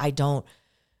why I don't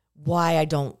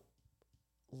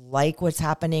like what's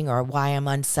happening or why I'm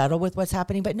unsettled with what's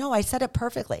happening. But no, I said it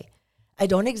perfectly. I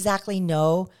don't exactly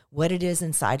know what it is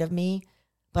inside of me,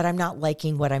 but I'm not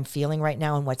liking what I'm feeling right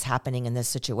now and what's happening in this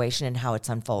situation and how it's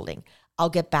unfolding. I'll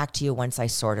get back to you once I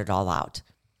sort it all out.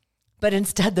 But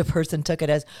instead, the person took it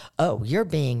as, oh, you're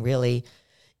being really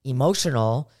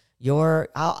emotional.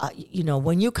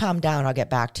 When you calm down, I'll get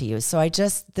back to you. So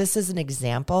this is an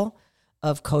example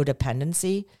of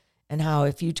codependency and how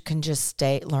if you can just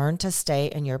learn to stay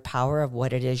in your power of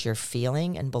what it is you're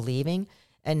feeling and believing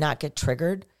and not get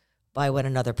triggered by what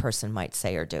another person might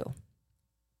say or do.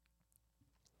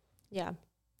 Yeah,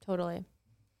 totally.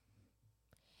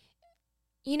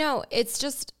 You know,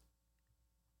 it's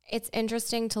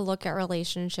interesting to look at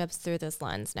relationships through this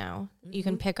lens now. Mm-hmm. You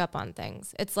can pick up on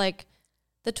things. It's like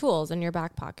the tools in your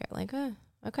back pocket. Like,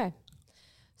 okay.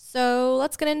 So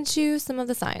let's get into some of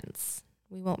the signs.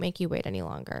 We won't make you wait any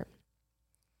longer.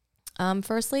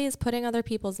 Firstly is putting other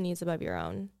people's needs above your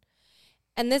own.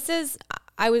 And this is,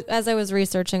 as I was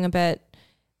researching a bit,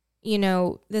 you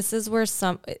know, this is where it's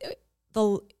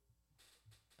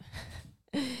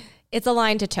a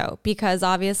line to toe, because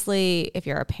obviously if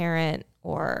you're a parent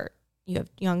or you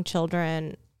have young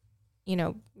children, you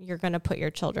know, you're going to put your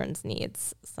children's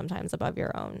needs sometimes above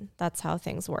your own. That's how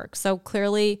things work. So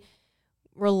clearly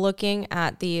we're looking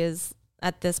at this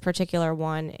particular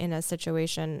one in a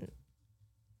situation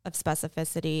of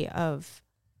specificity of,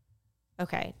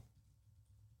 okay,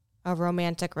 a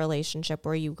romantic relationship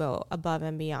where you go above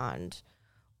and beyond,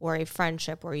 or a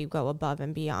friendship where you go above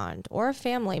and beyond, or a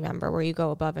family member where you go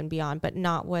above and beyond, but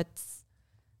not what's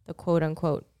the quote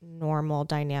unquote normal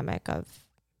dynamic of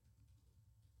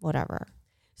whatever.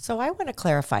 So I want to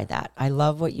clarify that. I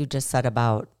love what you just said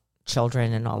about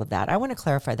children and all of that. I want to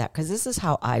clarify that because this is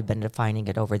how I've been defining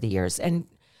it over the years, and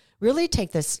really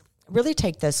take this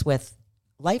with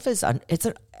life is,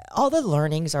 all the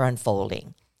learnings are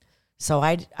unfolding. So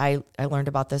I learned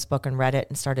about this book and read it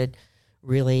and started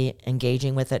really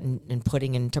engaging with it and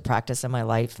putting into practice in my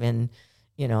life in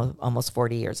almost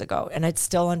 40 years ago, and it's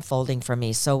still unfolding for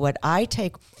me. So what I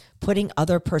take, putting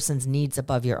other person's needs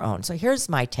above your own. So here's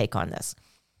my take on this.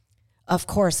 Of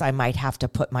course, I might have to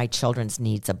put my children's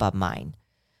needs above mine.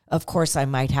 Of course, I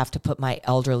might have to put my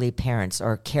elderly parents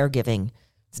or caregiving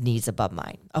needs above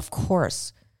mine. Of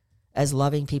course, as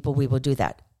loving people, we will do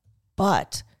that.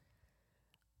 But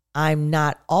I'm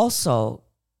not also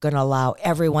going to allow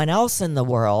everyone else in the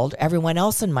world, everyone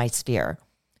else in my sphere,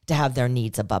 to have their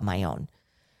needs above my own.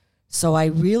 So I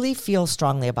really feel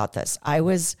strongly about this.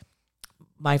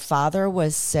 My father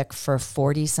was sick for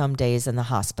 40 some days in the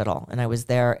hospital, and I was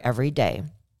there every day.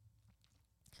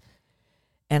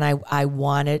 And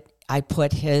I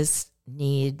put his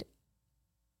need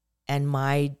and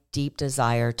my deep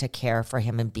desire to care for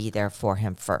him and be there for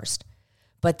him first.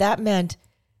 But that meant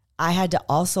I had to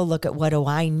also look at what do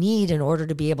I need in order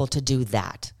to be able to do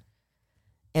that.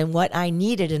 And what I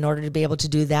needed in order to be able to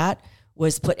do that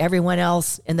was put everyone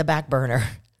else in the back burner,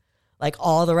 like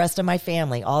all the rest of my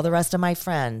family, all the rest of my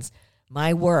friends,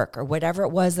 my work, or whatever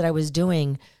it was that I was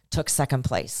doing took second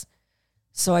place.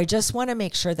 So I just want to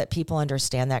make sure that people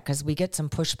understand that, because we get some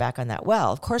pushback on that.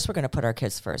 Well, of course we're going to put our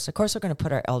kids first. Of course we're going to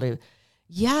put our elderly.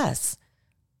 Yes,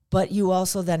 but you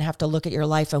also then have to look at your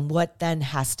life and what then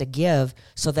has to give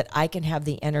so that I can have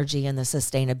the energy and the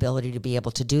sustainability to be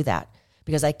able to do that.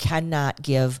 Because I cannot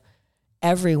give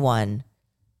everyone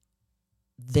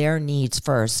their needs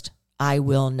first. I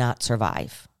will not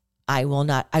survive. I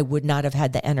would not have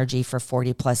had the energy for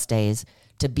 40 plus days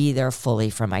to be there fully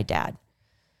for my dad.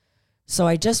 So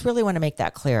I just really want to make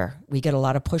that clear. We get a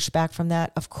lot of pushback from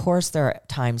that. Of course, there are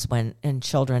times when, and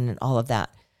children and all of that,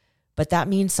 but that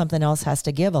means something else has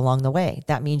to give along the way.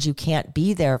 That means you can't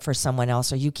be there for someone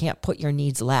else, or you can't put your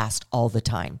needs last all the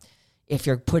time if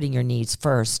you're putting your needs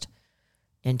first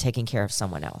and taking care of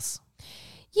someone else.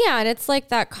 Yeah, and it's like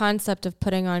that concept of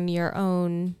putting on your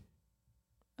own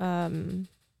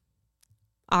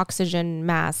oxygen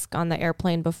mask on the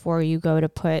airplane before you go to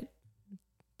put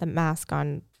the mask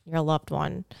on your loved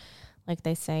one, like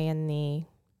they say in the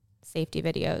safety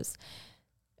videos.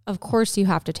 Of course, you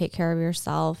have to take care of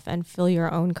yourself and fill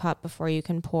your own cup before you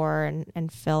can pour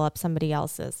and fill up somebody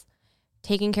else's.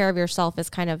 Taking care of yourself is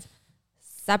kind of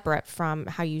separate from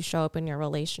how you show up in your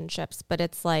relationships, but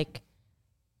it's like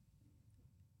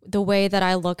the way that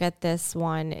I look at this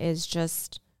one is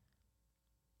just,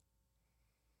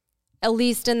 at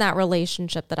least in that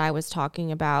relationship that I was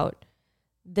talking about,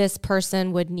 this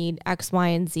person would need X, Y,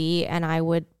 and Z, and I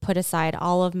would put aside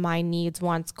all of my needs,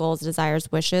 wants, goals,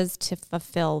 desires, wishes to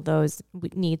fulfill those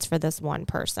needs for this one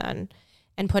person,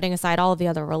 and putting aside all of the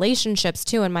other relationships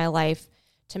too in my life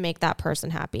to make that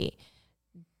person happy.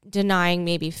 Denying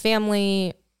maybe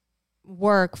family,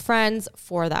 work, friends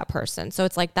for that person. So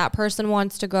it's like that person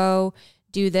wants to go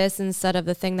do this instead of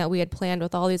the thing that we had planned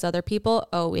with all these other people.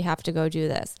 Oh, we have to go do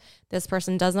this. This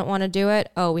person doesn't want to do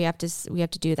it. Oh, we have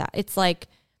to do that. It's like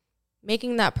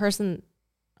making that person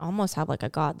almost have like a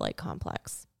godlike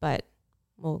complex, but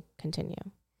we'll continue.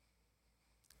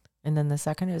 And then the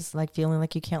second is like feeling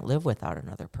like you can't live without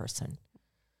another person.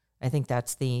 I think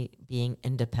that's the being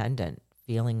independent,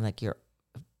 feeling like you're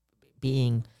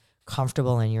being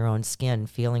comfortable in your own skin,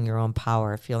 feeling your own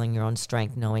power, feeling your own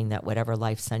strength, knowing that whatever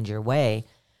life sends your way,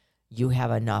 you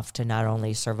have enough to not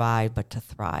only survive, but to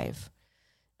thrive.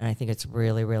 And I think it's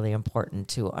really, really important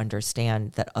to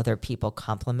understand that other people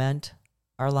complement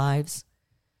our lives.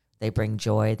 They bring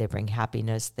joy, they bring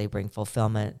happiness, they bring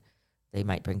fulfillment, they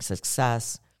might bring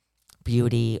success,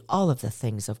 beauty, all of the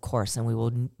things, of course, and we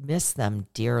will miss them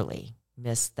dearly.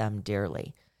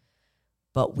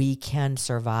 But we can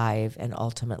survive and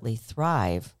ultimately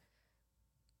thrive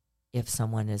if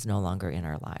someone is no longer in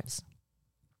our lives.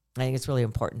 I think it's really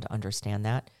important to understand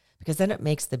that, because then it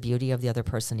makes the beauty of the other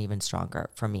person even stronger.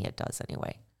 For me, it does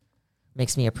anyway. It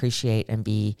makes me appreciate and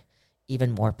be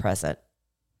even more present.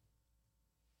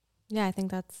 Yeah, I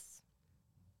think that's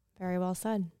very well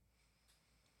said.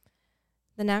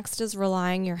 The next is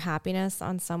relying your happiness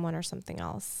on someone or something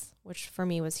else, which for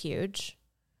me was huge.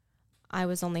 I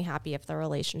was only happy if the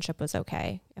relationship was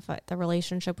okay. If the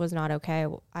relationship was not okay,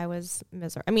 I was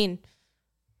miserable. I mean,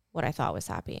 what I thought was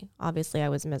happy. Obviously, I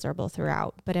was miserable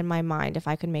throughout. But in my mind, if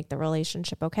I could make the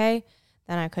relationship okay,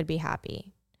 then I could be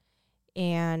happy.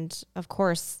 And of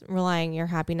course, relying your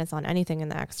happiness on anything in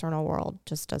the external world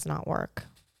just does not work.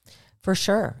 For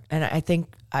sure. And I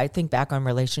think back on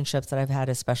relationships that I've had,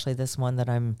 especially this one that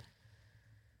I'm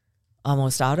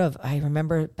almost out of. I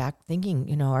remember back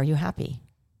thinking, are you happy?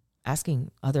 Asking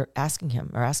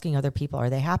him or asking other people, are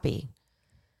they happy?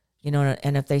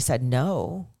 And if they said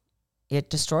no, it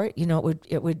destroyed,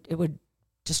 it would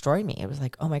destroyed me. It was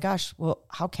like, oh my gosh, well,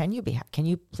 how can you be, can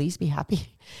you please be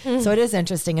happy? So it is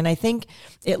interesting. And I think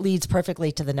it leads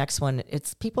perfectly to the next one.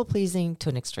 It's people pleasing to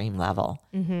an extreme level.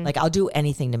 Like, I'll do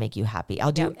anything to make you happy.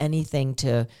 I'll do anything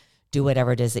to do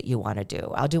whatever it is that you want to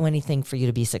do. I'll do anything for you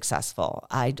to be successful.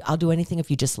 I'll do anything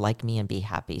if you just like me and be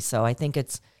happy. So I think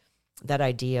it's that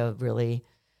idea of really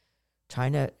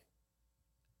trying to,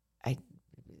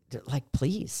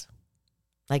 please,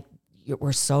 like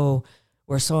we're so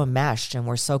enmeshed and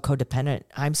we're so codependent.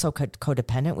 I'm so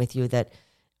codependent with you that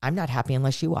I'm not happy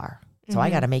unless you are. So I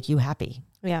got to make you happy.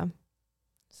 Yeah.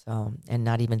 So, and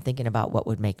not even thinking about what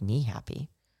would make me happy.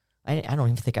 I don't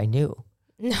even think I knew.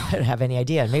 No. I don't have any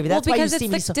idea. Maybe that's why you see me.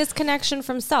 Because it's the disconnection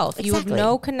from self. Exactly. You have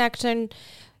no connection.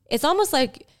 It's almost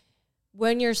like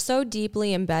when you're so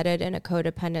deeply embedded in a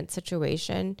codependent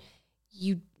situation,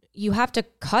 you have to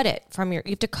cut it from you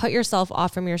have to cut yourself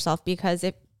off from yourself, because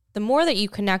the more that you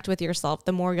connect with yourself,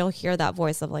 the more you'll hear that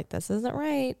voice of like, this isn't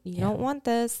right. You don't want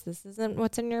this. This isn't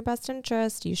what's in your best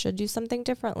interest. You should do something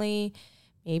differently.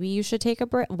 Maybe you should take a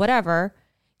break, whatever.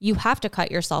 You have to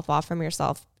cut yourself off from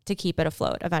yourself to keep it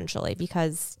afloat eventually,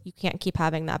 because you can't keep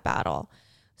having that battle.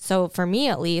 So for me,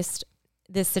 at least,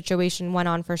 this situation went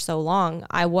on for so long.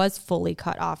 I was fully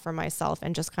cut off from myself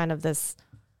and just kind of this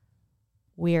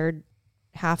weird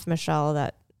half Michelle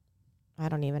that I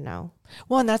don't even know.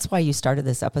 Well, and that's why you started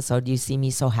this episode. You see me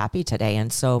so happy today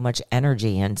and so much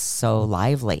energy and so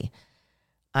lively.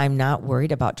 I'm not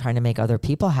worried about trying to make other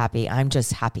people happy. I'm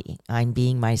just happy. I'm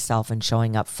being myself and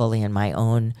showing up fully in my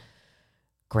own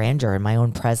grandeur and my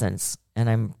own presence. And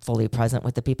I'm fully present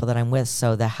with the people that I'm with.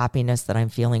 So the happiness that I'm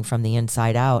feeling from the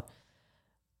inside out,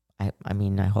 I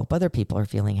mean, I hope other people are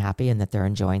feeling happy and that they're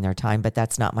enjoying their time, but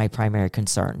that's not my primary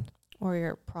concern. Or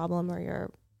your problem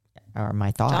or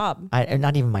my thought.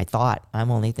 Not even my thought.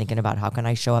 I'm only thinking about how can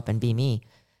I show up and be me.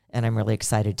 And I'm really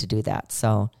excited to do that.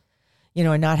 So,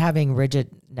 and not having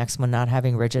rigid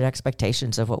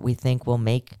expectations of what we think will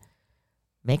make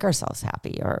ourselves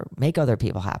happy or make other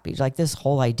people happy. Like this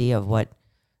whole idea of what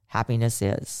happiness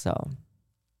is. So,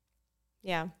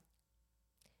 yeah.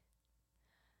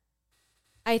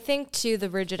 I think too, the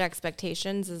rigid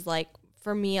expectations is like,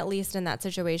 for me, at least in that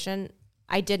situation,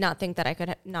 I did not think that I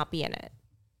could not be in it.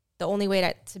 The only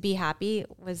way to be happy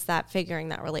was that figuring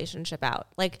that relationship out.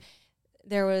 Like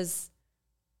there wasn't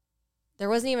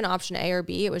even option A or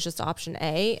B. It was just option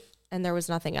A, and there was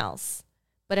nothing else.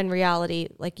 But in reality,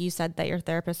 like you said, that your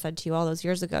therapist said to you all those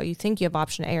years ago, you think you have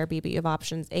option A or B, but you have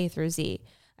options A through Z.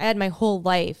 I had my whole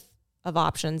life of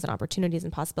options and opportunities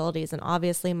and possibilities. And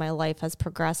obviously my life has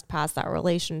progressed past that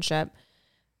relationship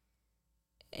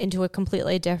into a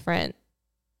completely different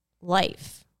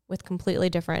life with completely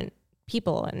different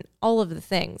people and all of the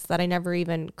things that I never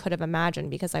even could have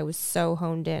imagined, because I was so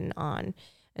honed in on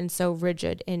and so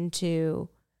rigid into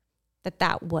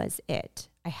that was it.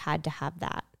 I had to have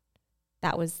that.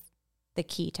 That was the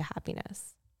key to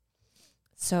happiness.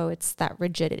 So it's that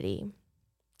rigidity.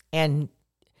 And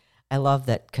I love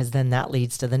that, because then that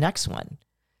leads to the next one.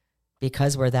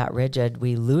 Because we're that rigid,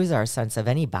 we lose our sense of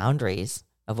any boundaries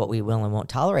of what we will and won't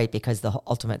tolerate, because the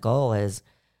ultimate goal is,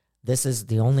 this is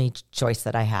the only choice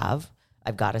that I have.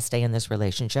 I've got to stay in this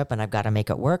relationship and I've got to make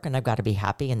it work and I've got to be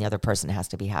happy and the other person has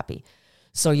to be happy.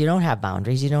 So you don't have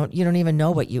boundaries. You don't even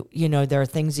know what there are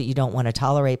things that you don't want to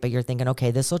tolerate, but you're thinking, okay,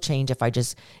 this will change if I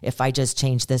just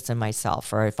change this in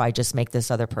myself, or if I just make this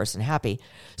other person happy.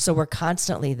 So we're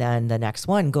constantly then the next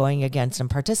one going against and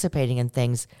participating in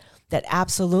things that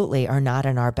absolutely are not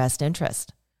in our best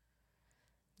interest.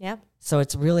 Yeah. So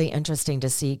it's really interesting to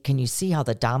see, can you see how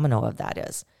the domino of that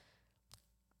is?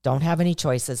 Don't have any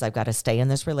choices. I've got to stay in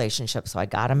this relationship. So I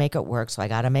got to make it work. So I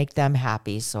got to make them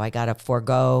happy. So I got to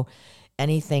forego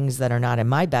any things that are not in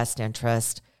my best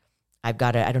interest. I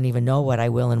don't even know what I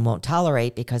will and won't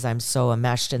tolerate, because I'm so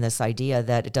enmeshed in this idea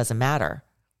that it doesn't matter.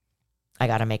 I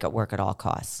got to make it work at all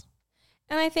costs.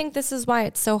 And I think this is why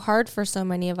it's so hard for so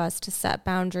many of us to set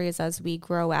boundaries as we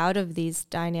grow out of these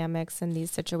dynamics and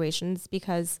these situations,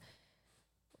 because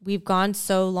we've gone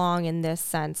so long in this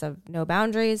sense of no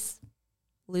boundaries,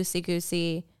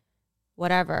 loosey-goosey,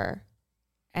 whatever.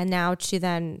 And now to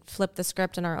then flip the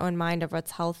script in our own mind of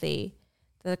what's healthy,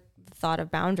 the thought of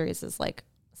boundaries is like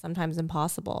sometimes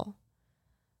impossible.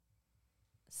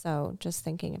 So just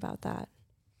thinking about that.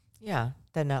 Yeah.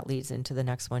 Then that leads into the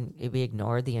next one. We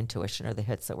ignore the intuition or the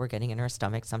hits that we're getting in our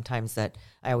stomach. Sometimes I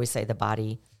always say the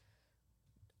body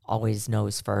always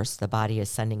knows first. The body is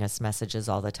sending us messages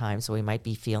all the time. So we might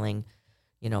be feeling,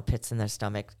 pits in the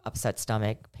stomach, upset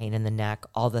stomach, pain in the neck,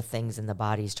 all the things in the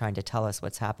body is trying to tell us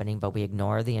what's happening, but we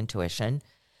ignore the intuition.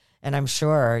 And I'm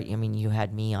sure, you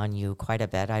had me on you quite a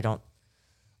bit. I don't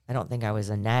I don't think I was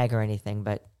a nag or anything,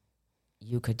 but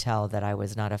you could tell that I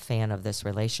was not a fan of this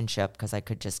relationship because I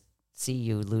could just see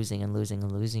you losing and losing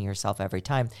and losing yourself every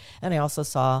time. And I also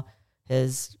saw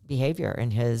his behavior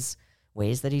and his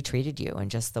ways that he treated you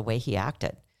and just the way he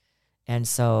acted. And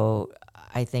so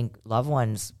I think loved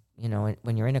ones, you know,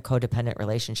 when you're in a codependent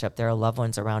relationship, there are loved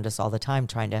ones around us all the time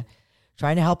trying to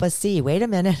help us see, wait a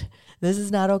minute, this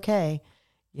is not okay.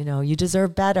 You know, you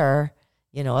deserve better.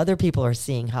 You know, other people are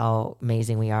seeing how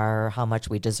amazing we are, how much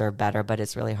we deserve better, but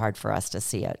it's really hard for us to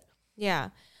see it. Yeah.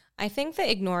 I think that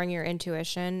ignoring your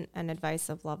intuition and advice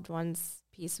of loved ones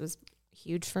piece was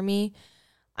huge for me.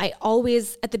 I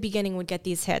always, at the beginning, would get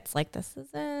these hits like, this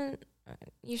isn't,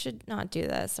 you should not do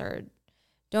this, or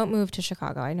don't move to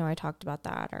Chicago. I know I talked about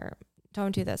that, or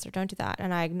don't do this, or don't do that.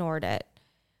 And I ignored it.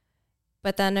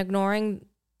 But then ignoring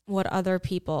what other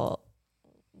people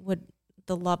would,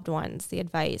 the loved ones, the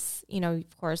advice, you know,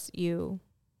 of course you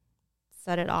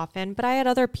said it often, but I had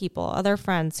other people, other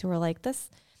friends who were like, this,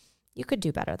 you could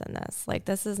do better than this. Like,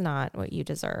 this is not what you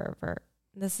deserve, or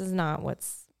this isn't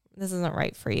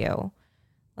right for you.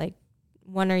 Like,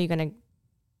 when are you going to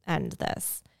end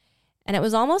this? And it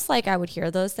was almost like I would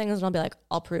hear those things and I'll be like,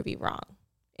 I'll prove you wrong.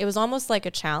 It was almost like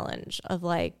a challenge of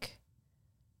like,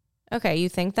 okay, you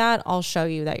think that? I'll show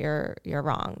you that you're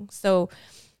wrong. So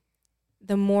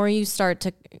the more you start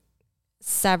to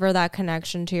sever that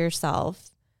connection to yourself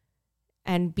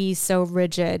and be so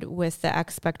rigid with the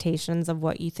expectations of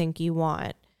what you think you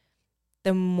want,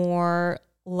 the more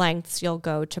lengths you'll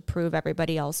go to prove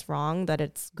everybody else wrong that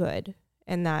it's good,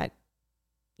 and that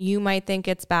you might think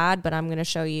it's bad, but I'm going to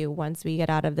show you once we get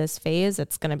out of this phase,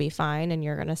 it's going to be fine. And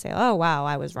you're going to say, oh, wow,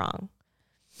 I was wrong.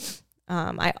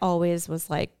 I always was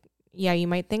like, yeah, you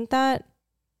might think that.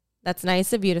 That's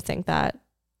nice of you to think that,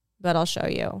 but I'll show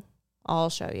you.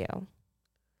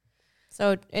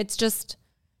 So it's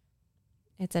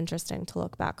interesting to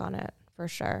look back on it for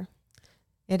sure.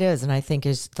 It is. And I think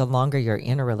is the longer you're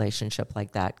in a relationship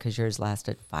like that, because yours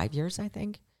lasted 5 years, I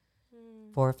think,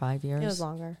 4 or 5 years. It was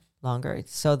longer.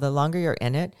 So the longer you're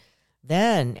in it,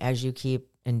 then as you keep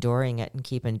enduring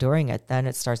it, then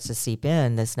it starts to seep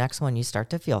in. This next one, you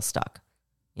start to feel stuck.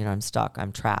 You know, I'm stuck,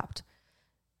 I'm trapped.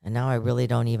 And now I really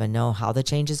don't even know how the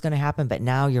change is going to happen, but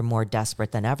now you're more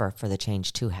desperate than ever for the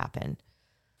change to happen.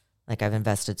 Like, I've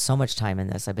invested so much time in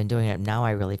this. I've been doing it. Now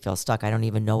I really feel stuck. I don't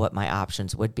even know what my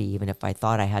options would be, even if I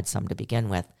thought I had some to begin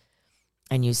with.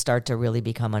 And you start to really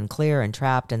become unclear and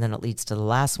trapped. And then it leads to the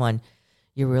last one.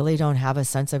 You really don't have a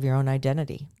sense of your own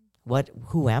identity.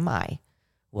 Who am I?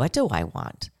 What do I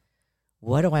want?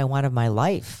 What do I want of my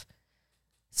life?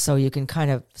 So you can kind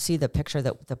of see the picture,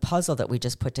 that the puzzle that we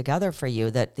just put together for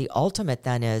you, that the ultimate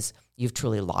then is you've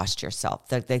truly lost yourself.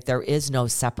 That there is no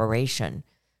separation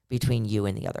between you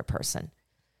and the other person.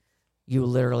 You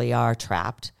literally are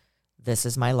trapped. This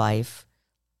is my life.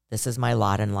 This is my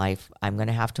lot in life. I'm going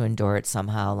to have to endure it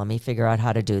somehow. Let me figure out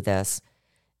how to do this.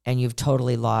 And you've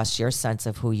totally lost your sense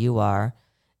of who you are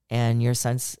and your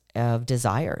sense of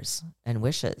desires and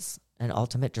wishes and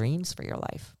ultimate dreams for your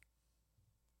life.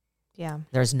 Yeah.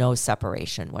 There's no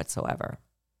separation whatsoever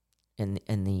in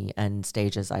the end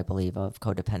stages, I believe, of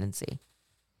codependency.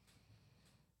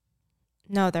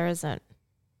 No, there isn't.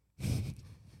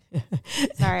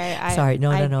 Sorry, I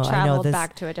No. I traveled know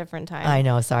back to a different time. I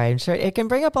know. Sorry, I'm sure it can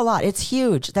bring up a lot. It's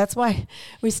huge. That's why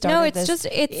we started. No,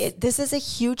 it's this is a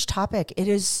huge topic. It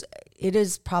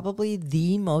is probably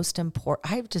the most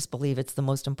important. I just believe it's the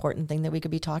most important thing that we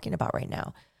could be talking about right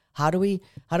now. How do we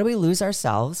lose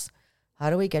ourselves? How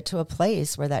do we get to a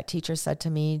place where that teacher said to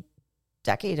me a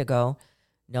decade ago,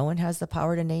 no one has the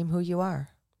power to name who you are?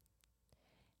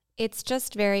 It's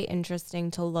just very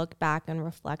interesting to look back and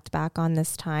reflect back on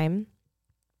this time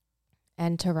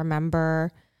and to remember,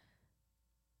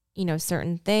 you know,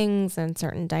 certain things and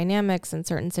certain dynamics and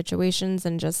certain situations,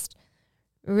 and just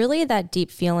really that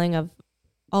deep feeling of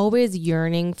always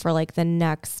yearning for like the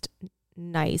next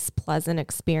nice, pleasant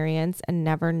experience and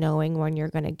never knowing when you're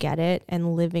going to get it,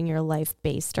 and living your life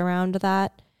based around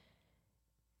that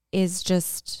is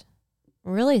just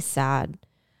really sad.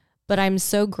 But I'm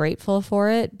so grateful for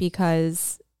it,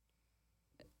 because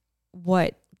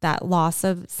what that loss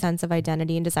of sense of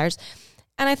identity and desires.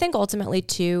 And I think ultimately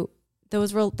too,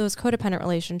 those codependent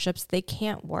relationships, they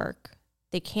can't work.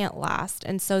 They can't last.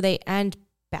 And so they end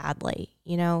badly.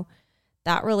 You know,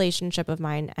 that relationship of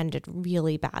mine ended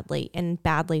really badly, and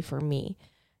badly for me.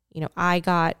 You know, I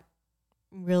got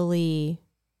really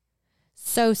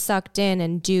so sucked in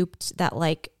and duped that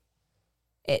like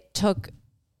it took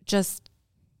just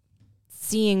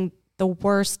seeing the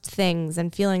worst things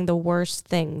and feeling the worst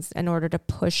things in order to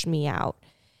push me out.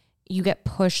 You get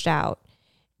pushed out.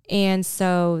 And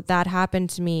so that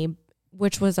happened to me,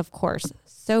 which was, of course,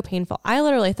 so painful. I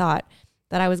literally thought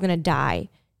that I was going to die,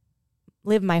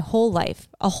 live my whole life,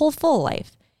 a whole full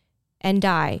life, and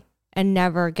die and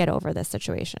never get over this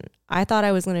situation. I thought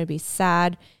I was going to be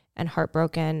sad and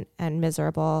heartbroken and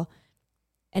miserable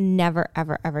and never,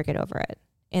 ever, ever get over it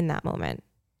in that moment.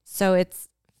 So it's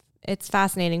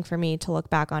fascinating for me to look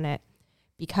back on it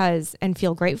and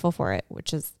feel grateful for it,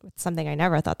 which is something I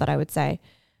never thought that I would say,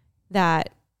 that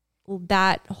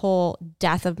whole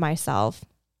death of myself,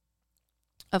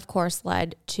 of course,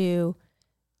 led to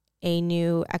a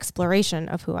new exploration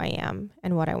of who I am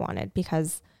and what I wanted,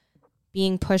 because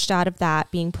being pushed out of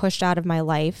that, being pushed out of my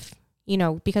life,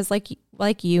 because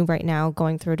like you right now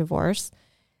going through a divorce,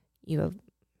 you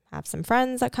have some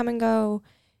friends that come and go,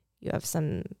 you have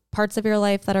some parts of your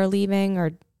life that are leaving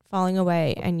or falling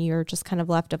away, and you're just kind of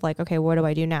left of like, okay, what do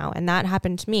I do now? And that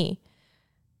happened to me.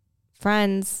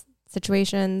 Friends,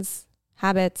 situations,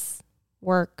 habits,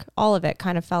 work, all of it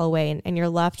kind of fell away, and you're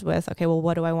left with, okay, well,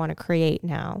 what do I want to create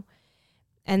now?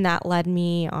 And that led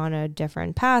me on a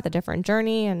different path, a different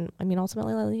journey. And I mean,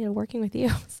 ultimately led me to working with you.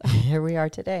 So. Here we are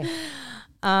today.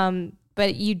 But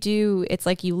it's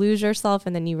like you lose yourself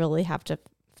and then you really have to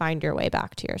find your way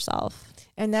back to yourself.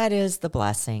 And that is the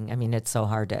blessing. I mean, it's so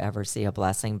hard to ever see a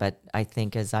blessing, but I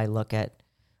think as I look at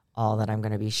all that I'm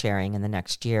going to be sharing in the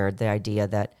next year, the idea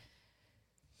that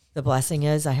the blessing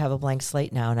is I have a blank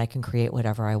slate now and I can create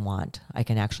whatever I want. I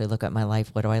can actually look at my life.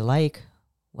 What do I like?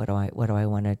 What do I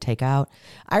want to take out?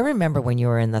 I remember when you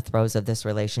were in the throes of this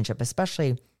relationship,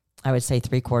 especially I would say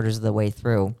 3/4 of the way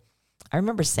through, I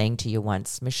remember saying to you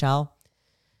once, Michelle,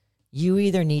 you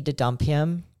either need to dump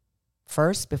him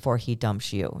first before he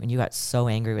dumps you. And you got so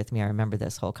angry with me. I remember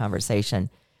this whole conversation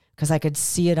because I could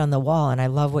see it on the wall. And I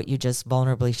love what you just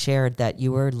vulnerably shared, that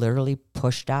you were literally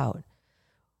pushed out.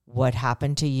 What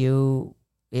happened to you,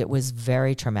 it was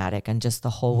very traumatic, and just the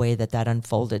whole way that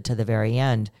unfolded to the very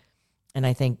end. And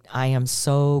I think I am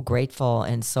so grateful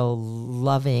and so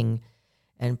loving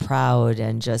and proud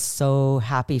and just so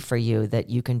happy for you that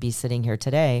you can be sitting here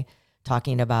today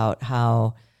talking about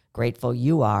how grateful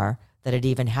you are that it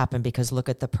even happened, because look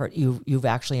at you've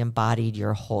actually embodied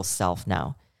your whole self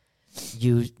now.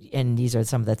 And these are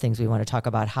some of the things we want to talk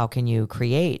about. How can you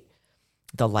create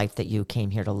the life that you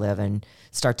came here to live and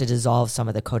start to dissolve some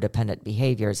of the codependent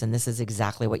behaviors? And this is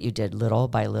exactly what you did, little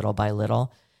by little by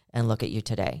little. And look at you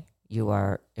today. You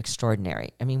are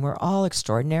extraordinary. I mean, we're all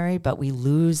extraordinary, but we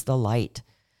lose the light.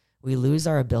 We lose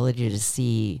our ability to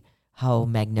see how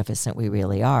magnificent we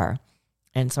really are.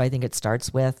 And so I think it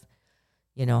starts with,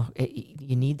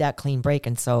 you need that clean break.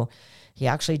 And so he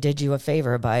actually did you a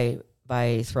favor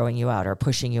by throwing you out or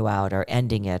pushing you out or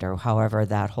ending it, or however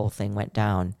that whole thing went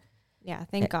down. Yeah,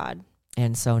 thank God.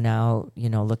 And so now,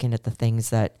 looking at the things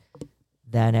that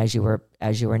then as you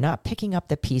were not picking up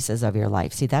the pieces of your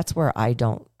life. See, that's where I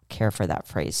don't care for that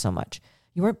phrase so much.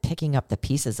 You weren't picking up the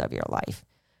pieces of your life.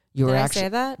 Did I say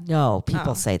that? No,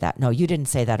 people say that. No, you didn't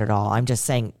say that at all. I'm just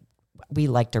saying we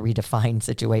like to redefine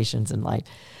situations in life.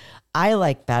 I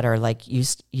like better, like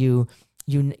you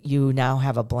now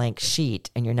have a blank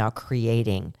sheet and you're now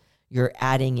creating, you're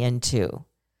adding into,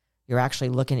 you're actually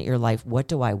looking at your life. What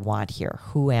do I want here?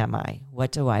 Who am I?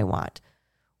 What do I want?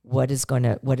 What is going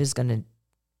to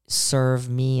serve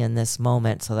me in this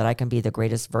moment so that I can be the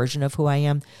greatest version of who I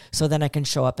am, so then I can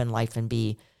show up in life and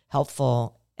be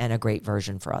helpful and a great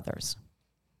version for others.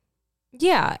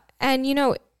 Yeah. And,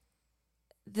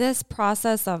 this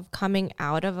process of coming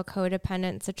out of a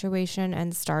codependent situation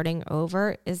and starting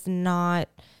over is not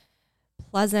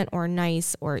pleasant or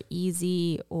nice or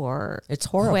easy or it's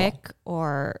horrible, quick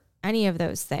or any of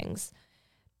those things.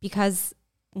 Because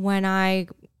when I,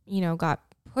 got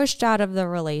pushed out of the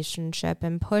relationship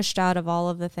and pushed out of all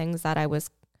of the things that I was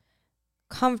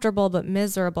comfortable but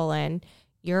miserable in,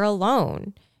 you're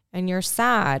alone and you're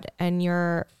sad and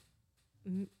you're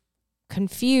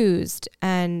confused,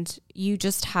 and you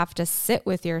just have to sit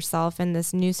with yourself in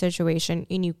this new situation,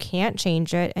 and you can't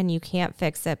change it and you can't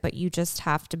fix it, but you just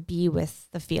have to be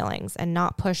with the feelings and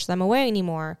not push them away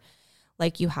anymore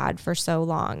like you had for so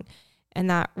long. And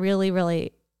that really,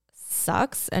 really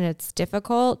sucks, and it's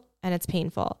difficult and it's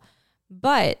painful.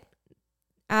 But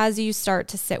as you start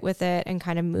to sit with it and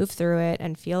kind of move through it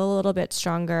and feel a little bit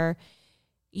stronger,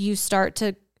 you start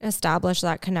to establish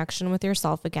that connection with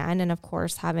yourself again. And of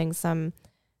course, having some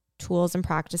tools and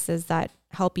practices that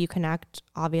help you connect,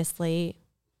 obviously,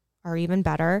 are even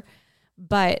better.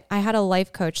 But I had a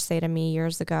life coach say to me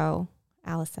years ago,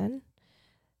 Allison,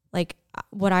 like,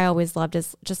 what I always loved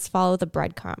is just follow the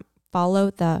breadcrumbs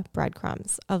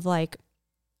of like,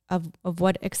 of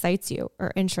what excites you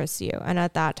or interests you. And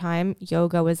at that time,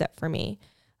 yoga was it for me.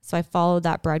 So I followed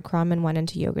that breadcrumb and went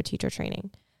into yoga teacher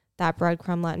training. That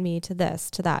breadcrumb led me to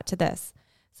this, to that, to this.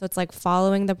 So it's like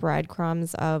following the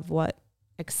breadcrumbs of what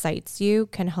excites you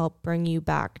can help bring you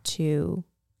back to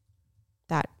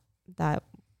that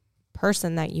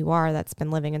person that you are that's been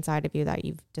living inside of you that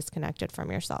you've disconnected from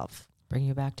yourself. Bring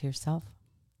you back to yourself.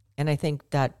 And I think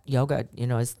that yoga,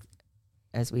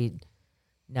 as we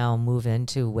now move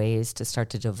into ways to start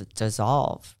to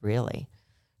dissolve, really,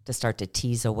 to start to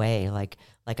tease away, like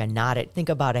a knotted, think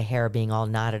about a hair being all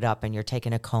knotted up and you're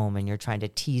taking a comb and you're trying to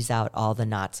tease out all the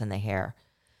knots in the hair.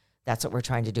 That's what we're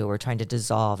trying to do. We're trying to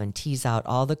dissolve and tease out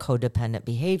all the codependent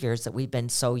behaviors that we've been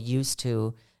so used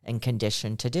to and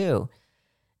conditioned to do.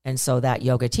 And so that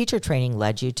yoga teacher training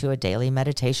led you to a daily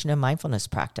meditation and mindfulness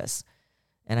practice.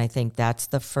 And I think that's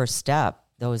the first step,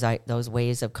 those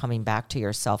ways of coming back to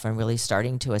yourself and really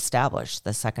starting to establish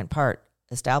the second part,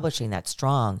 establishing that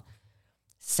strong,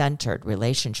 centered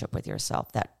relationship with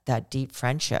yourself, that deep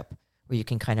friendship where you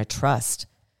can kind of trust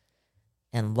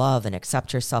and love and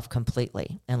accept yourself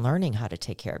completely, and learning how to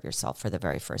take care of yourself for the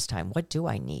very first time. What do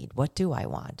I need? What do I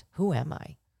want? Who am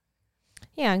I?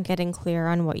 Yeah, and getting clear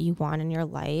on what you want in your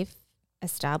life,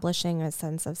 establishing a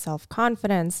sense of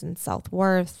self-confidence and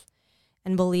self-worth,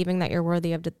 and believing that you're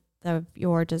worthy of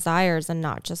your desires and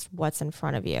not just what's in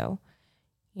front of you.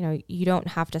 You don't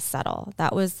have to settle.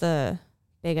 That was the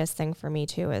biggest thing for me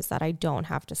too, is that I don't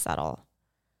have to settle.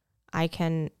 I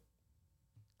can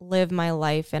live my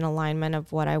life in alignment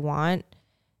of what I want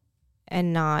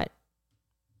and not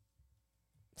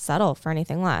settle for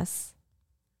anything less.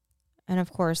 And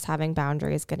of course, having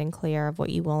boundaries, getting clear of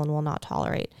what you will and will not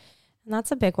tolerate. And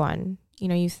that's a big one.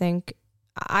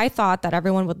 I thought that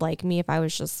everyone would like me if I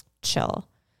was just chill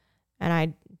and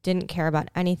I didn't care about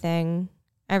anything.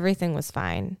 Everything was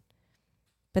fine.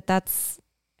 But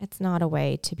it's not a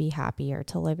way to be happy or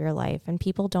to live your life. And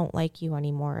people don't like you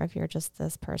anymore if you're just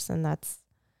this person that's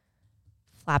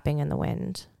flapping in the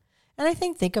wind. And I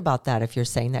think about that if you're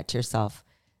saying that to yourself.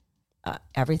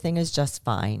 Everything is just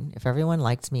fine. If everyone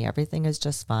likes me, everything is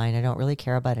just fine. I don't really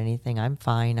care about anything. I'm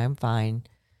fine. I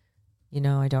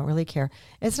don't really care.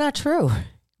 It's not true.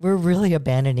 We're really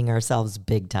abandoning ourselves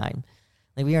big time.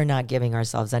 Like, we are not giving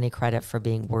ourselves any credit for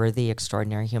being worthy,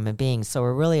 extraordinary human beings. So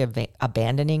we're really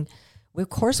abandoning. Of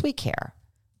course we care.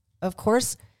 Of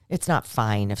course it's not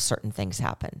fine if certain things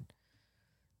happen.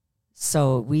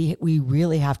 So we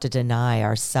really have to deny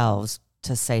ourselves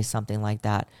to say something like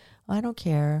that. I don't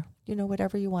care.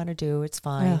 Whatever you want to do, it's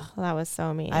fine. Ugh, that was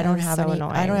so mean. I don't have any.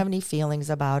 Annoying. I don't have any feelings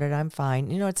about it. I'm fine.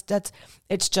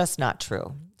 It's just not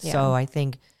true. Yeah. So I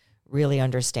think really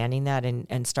understanding that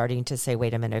and starting to say,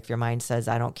 wait a minute, if your mind says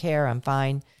I don't care, I'm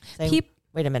fine. Say,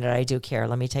 wait a minute, I do care.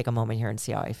 Let me take a moment here and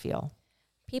see how I feel.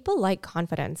 People like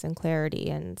confidence and clarity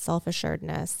and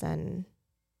self-assuredness and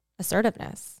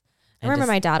assertiveness. I remember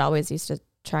my dad always used to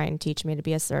try and teach me to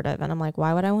be assertive. And I'm like,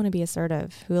 why would I want to be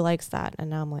assertive? Who likes that? And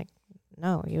now I'm like,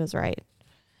 no, he was right.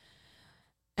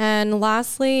 And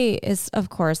lastly is, of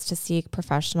course, to seek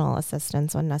professional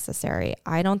assistance when necessary.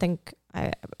 I don't think,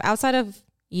 outside of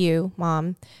you,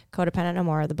 Mom, Codependent No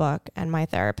More, the book, and my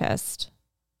therapist,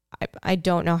 I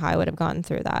don't know how I would have gotten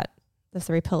through that. The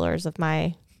 3 pillars of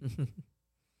my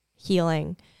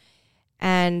healing.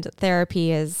 And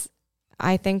therapy is,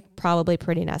 I think, probably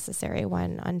pretty necessary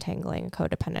when untangling a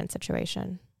codependent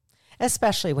situation.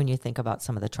 Especially when you think about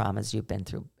some of the traumas you've been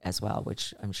through as well,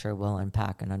 which I'm sure we'll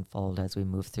unpack and unfold as we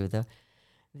move through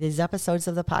these episodes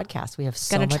of the podcast. We have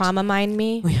so much. Gonna trauma mind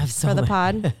me for the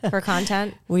pod, for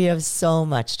content. We have so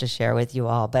much to share with you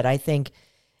all. But I think,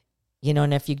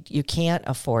 and if you can't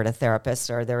afford a therapist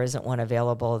or there isn't one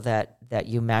available that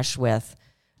you mesh with,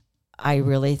 I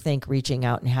really think reaching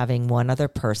out and having one other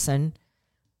person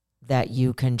that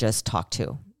you can just talk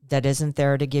to, that isn't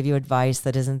there to give you advice,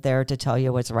 that isn't there to tell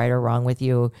you what's right or wrong with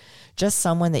you. Just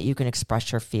someone that you can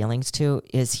express your feelings to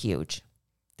is huge.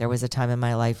 There was a time in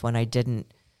my life when I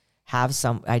didn't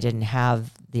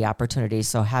have the opportunity.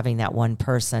 So having that one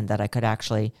person that I could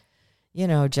actually,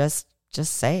 just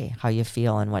say how you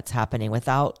feel and what's happening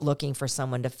without looking for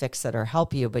someone to fix it or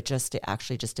help you, but just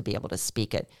to be able to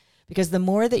speak it. Because the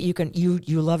more that you can,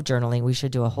 you love journaling. We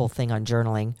should do a whole thing on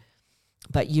journaling.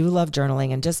 But you love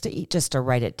journaling, and just to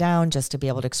write it down, just to be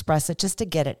able to express it, just to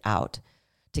get it out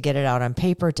on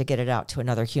paper, to get it out to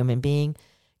another human being.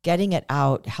 Getting it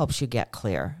out helps you get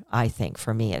clear. I think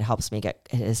for me, it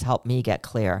has helped me get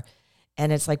clear.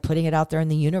 And it's like putting it out there in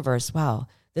the universe. Wow,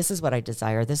 this is what I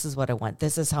desire. This is what I want.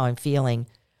 This is how I'm feeling.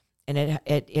 And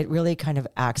it really kind of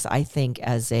acts, I think,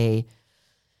 as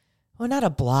not a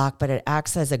block, but it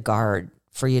acts as a guard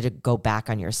for you to go back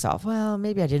on yourself. Well,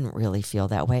 maybe I didn't really feel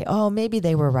that way. Oh, maybe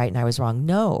they were right and I was wrong.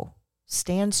 No,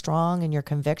 stand strong in your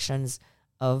convictions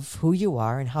of who you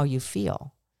are and how you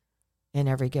feel in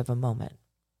every given moment.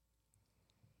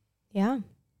 Yeah.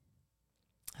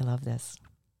 I love this.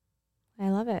 I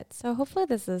love it. So hopefully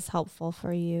this is helpful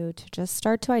for you to just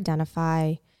start to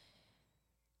identify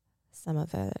some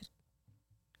of the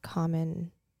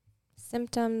common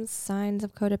symptoms, signs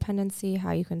of codependency,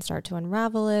 how you can start to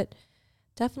unravel it.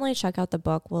 Definitely check out the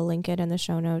book. We'll link it in the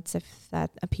show notes if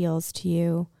that appeals to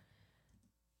you.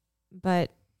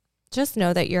 But just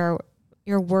know that you're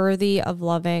worthy of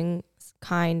loving,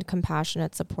 kind,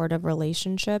 compassionate, supportive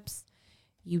relationships.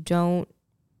 You don't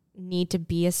need to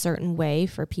be a certain way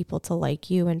for people to like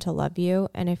you and to love you.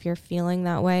 And if you're feeling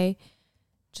that way,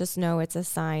 just know it's a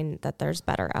sign that there's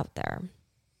better out there.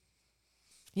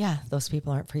 Yeah, those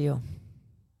people aren't for you.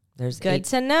 There's good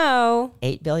to know.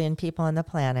 8 billion people on the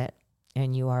planet,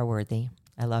 and you are worthy.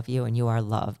 I love you, and you are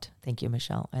loved. Thank you,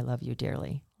 Michelle. I love you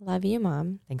dearly. Love you,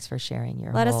 Mom. Thanks for sharing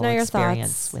your Let us know your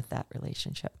experience thoughts with that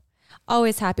relationship.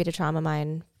 Always happy to trauma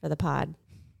mine for the pod,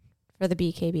 for the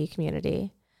BKB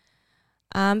community.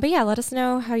 But yeah, let us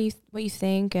know what you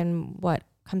think and what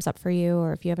comes up for you,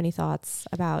 or if you have any thoughts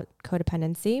about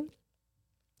codependency,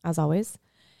 as always.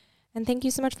 And thank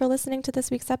you so much for listening to this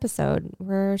week's episode.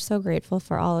 We're so grateful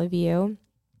for all of you.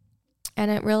 And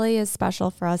it really is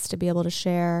special for us to be able to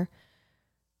share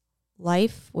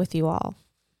life with you all,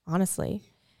 honestly.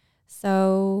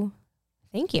 So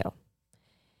thank you.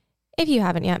 If you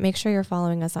haven't yet, make sure you're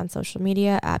following us on social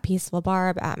media at Peaceful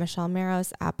Barb, at Michelle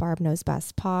Maros, at Barb Knows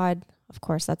Best Pod. Of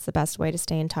course, that's the best way to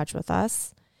stay in touch with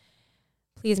us.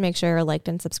 Please make sure you're liked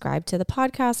and subscribed to the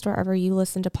podcast wherever you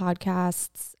listen to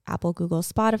podcasts, Apple, Google,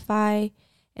 Spotify.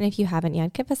 And if you haven't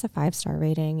yet, give us a 5-star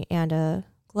rating and a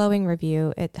glowing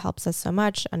review. It helps us so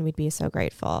much, and we'd be so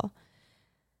grateful.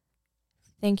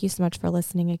 Thank you so much for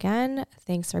listening again.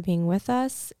 Thanks for being with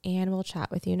us, and we'll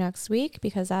chat with you next week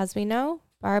because, as we know,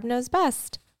 Barb knows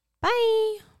best.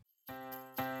 Bye.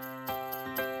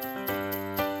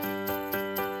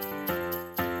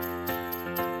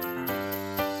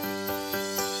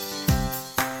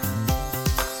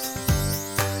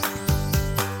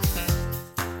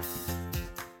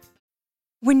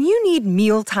 When you need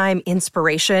mealtime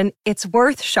inspiration, it's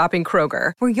worth shopping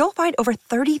Kroger, where you'll find over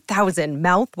 30,000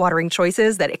 mouth-watering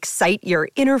choices that excite your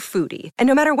inner foodie. And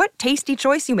no matter what tasty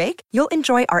choice you make, you'll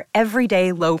enjoy our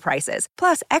everyday low prices,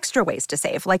 plus extra ways to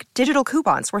save, like digital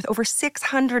coupons worth over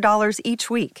 $600 each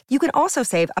week. You can also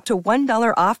save up to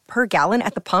 $1 off per gallon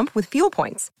at the pump with fuel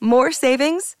points. More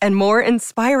savings and more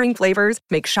inspiring flavors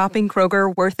make shopping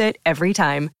Kroger worth it every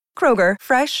time. Kroger,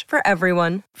 fresh for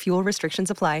everyone. Fuel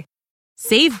restrictions apply.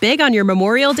 Save big on your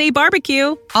Memorial Day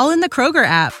barbecue, all in the Kroger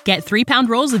app. Get 3-pound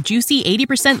rolls of juicy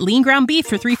 80% lean ground beef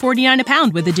for $3.49 a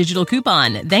pound with a digital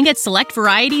coupon. Then get select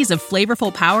varieties of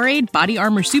flavorful Powerade, Body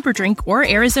Armor Super Drink, or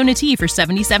Arizona tea for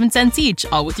 77 cents each,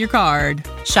 all with your card.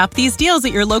 Shop these deals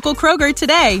at your local Kroger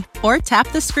today, or tap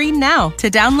the screen now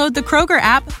to download the Kroger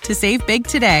app to save big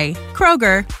today.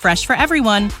 Kroger, fresh for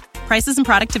everyone. Prices and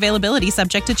product availability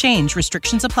subject to change.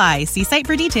 Restrictions apply. See site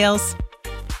for details.